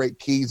one of the great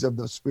keys of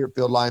the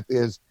Spirit-filled life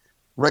is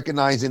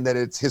recognizing that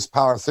it's his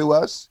power through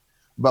us.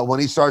 But when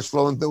he starts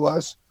flowing through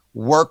us,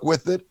 work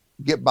with it,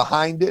 get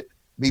behind it,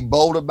 be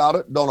bold about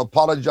it, don't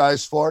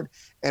apologize for it.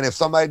 And if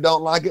somebody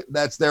don't like it,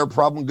 that's their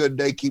problem. Good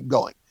day, keep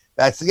going.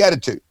 That's the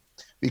attitude,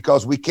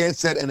 because we can't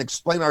sit and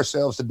explain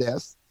ourselves to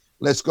death.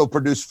 Let's go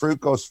produce fruit,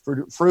 because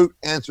fruit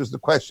answers the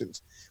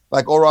questions.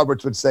 Like Oral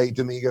Roberts would say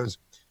to me, he goes,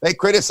 they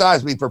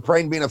criticize me for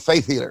praying being a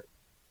faith healer.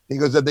 He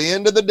goes, at the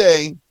end of the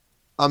day,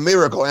 a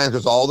miracle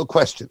answers all the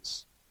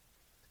questions.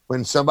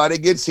 When somebody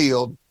gets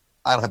healed,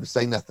 I don't have to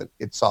say nothing.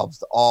 It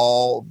solves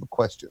all the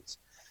questions.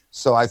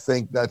 So I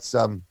think that's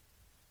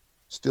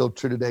still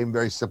true today in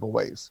very simple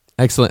ways.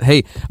 Excellent.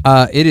 Hey,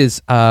 it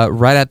is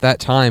right at that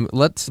time.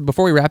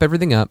 Before we wrap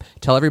everything up,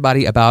 tell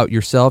everybody about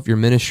yourself, your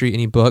ministry,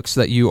 any books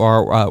that you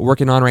are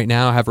working on right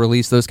now, have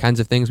released, those kinds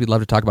of things. We'd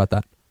love to talk about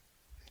that.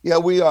 Yeah,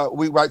 we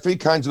write three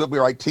kinds of books. We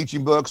write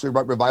teaching books, we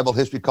write revival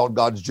history called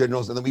God's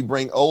Generals, and then we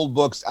bring old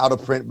books out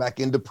of print back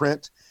into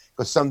print,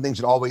 because some things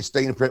should always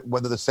stay in print,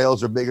 whether the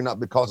sales are big or not,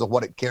 because of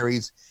what it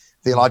carries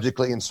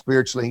theologically and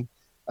spiritually.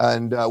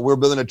 And we're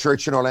building a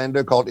church in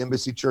Orlando called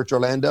Embassy Church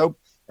Orlando,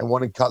 and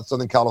one in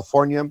Southern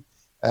California.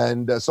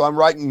 And so I'm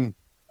writing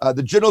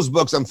the Generals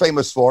books I'm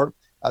famous for.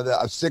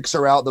 6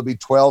 are out. There'll be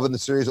 12 in the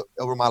series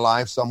over my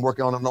life. So I'm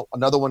working on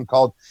another one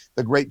called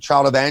The Great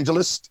Child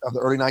Evangelist of the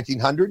early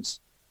 1900s.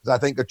 Because I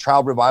think the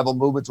child revival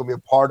movements will be a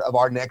part of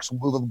our next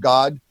move of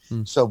God.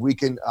 So we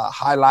can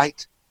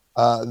highlight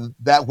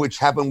that which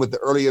happened with the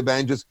early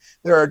evangelists.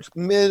 There are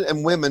men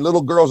and women,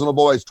 little girls and little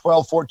boys,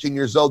 12, 14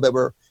 years old, that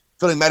were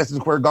filling Madison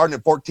Square Garden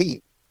at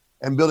 14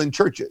 and building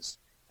churches.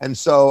 And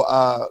so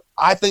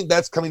I think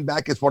that's coming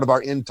back as part of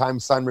our end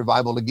time sign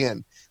revival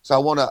again. So I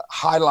want to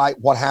highlight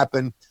what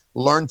happened,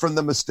 learn from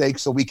the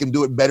mistakes so we can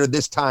do it better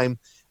this time.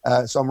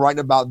 So I'm writing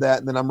about that.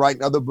 And then I'm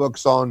writing other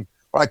books on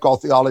what I call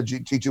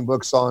theology, teaching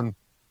books on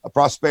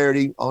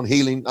prosperity, on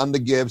healing, on the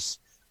gifts.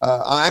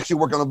 I'm actually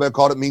working on a book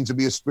called It Means to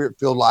Be a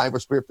Spirit-Filled Life or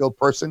Spirit-Filled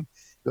Person,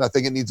 because I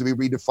think it needs to be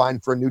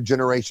redefined for a new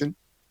generation.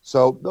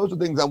 So those are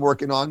things I'm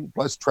working on,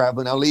 plus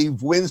traveling. I'll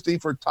leave Wednesday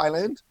for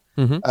Thailand,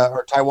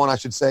 or Taiwan, I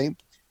should say.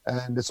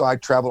 And so I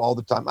travel all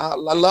the time. I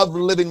love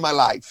living my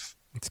life.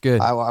 It's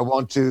good. I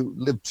want to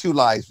live 2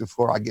 lives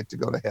before I get to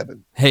go to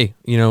heaven. Hey,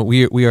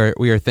 we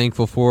are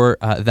thankful for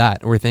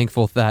that. We're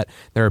thankful that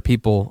there are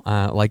people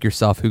like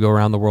yourself who go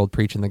around the world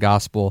preaching the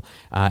gospel.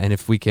 And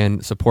if we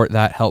can support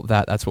that, help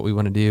that, that's what we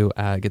want to do,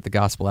 get the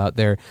gospel out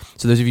there.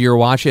 So those of you who are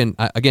watching,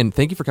 again,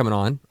 thank you for coming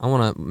on. I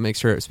want to make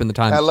sure spend the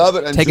time. I love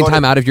it. Taking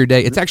time out of your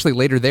day. It's actually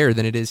later there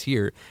than it is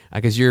here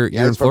because you're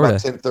in Florida.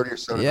 It's about 10:30 or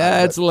so.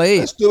 Yeah, it's late.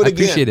 Let's do it again.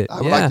 I appreciate it.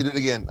 I'd like to do it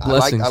again.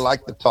 I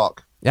like the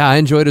talk. Yeah, I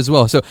enjoyed it as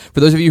well. So for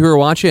those of you who are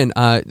watching,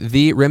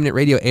 the Remnant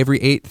Radio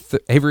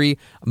every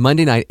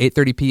Monday night,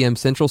 8:30 p.m.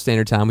 Central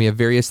Standard Time, we have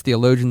various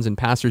theologians and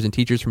pastors and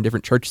teachers from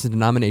different churches and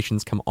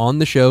denominations come on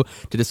the show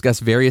to discuss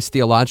various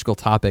theological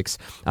topics.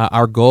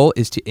 Our goal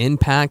is to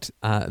impact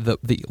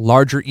the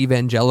larger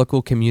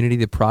evangelical community,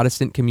 the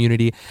Protestant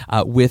community,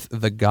 with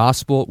the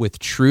gospel, with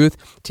truth,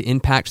 to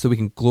impact so we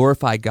can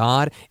glorify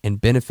God and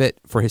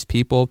benefit for His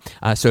people.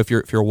 So if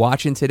you're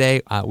watching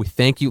today, we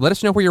thank you. Let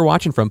us know where you're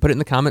watching from. Put it in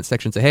the comments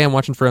section. Say, hey, I'm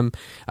watching from,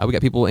 we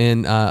got people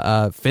in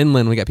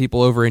Finland, we got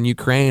people over in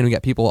Ukraine, we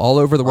got people all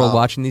over the world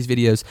watching these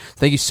videos.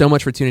 Thank you so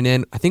much for tuning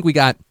in. I think we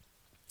got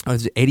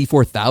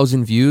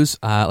 84,000 views,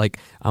 like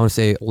I want to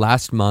say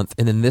last month,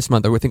 and then this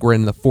month I think we're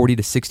in the 40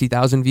 to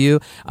 60,000 view.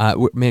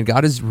 Man,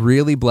 God is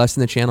really blessing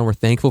the channel. We're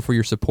thankful for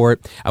your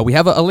support. We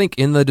have a link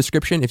in the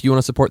description if you want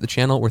to support the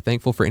channel. We're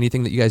thankful for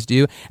anything that you guys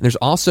do. And there's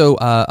also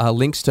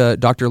links to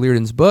Dr.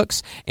 Liardon's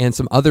books and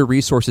some other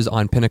resources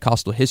on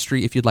Pentecostal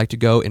history if you'd like to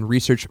go and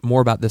research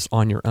more about this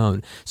on your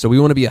own. So we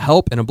want to be a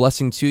help and a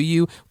blessing to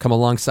you, come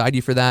alongside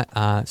you for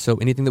that. So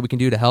anything that we can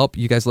do to help,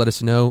 you guys let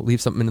us know. Leave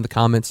something in the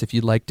comments if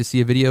you'd like to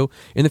see a video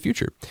in the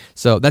future.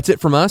 So that's it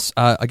from us.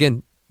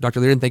 Again, Dr.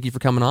 Liardon, thank you for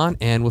coming on,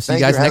 and we'll see you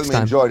guys next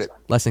time. Enjoyed it.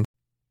 Blessings.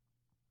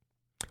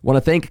 Want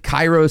to thank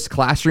Kairos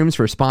Classrooms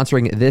for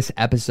sponsoring this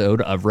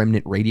episode of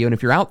Remnant Radio. And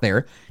if you're out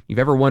there, you've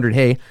ever wondered,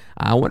 hey,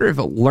 I wonder if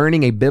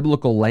learning a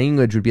biblical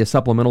language would be a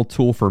supplemental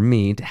tool for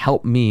me to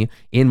help me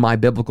in my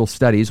biblical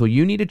studies. Well,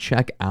 you need to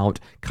check out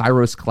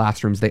Kairos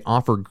Classrooms. They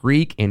offer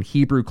Greek and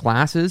Hebrew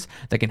classes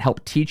that can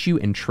help teach you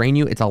and train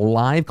you. It's a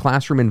live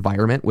classroom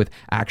environment with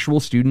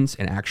actual students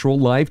and actual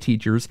live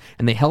teachers,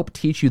 and they help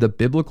teach you the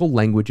biblical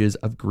languages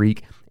of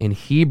Greek and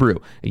Hebrew.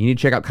 You need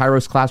to check out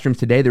Kairos Classrooms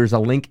today. There's a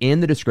link in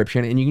the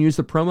description, and you can use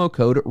the promo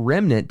code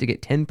REMNANT to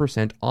get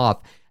 10%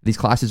 off. These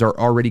classes are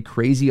already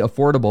crazy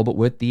affordable, but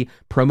with the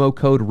promo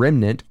code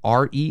REMNANT,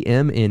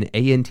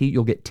 REMNANT,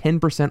 you'll get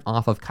 10%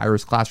 off of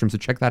Kairos Classrooms. So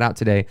check that out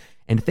today.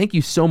 And thank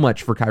you so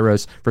much for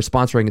Kairos for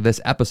sponsoring this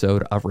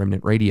episode of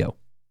Remnant Radio.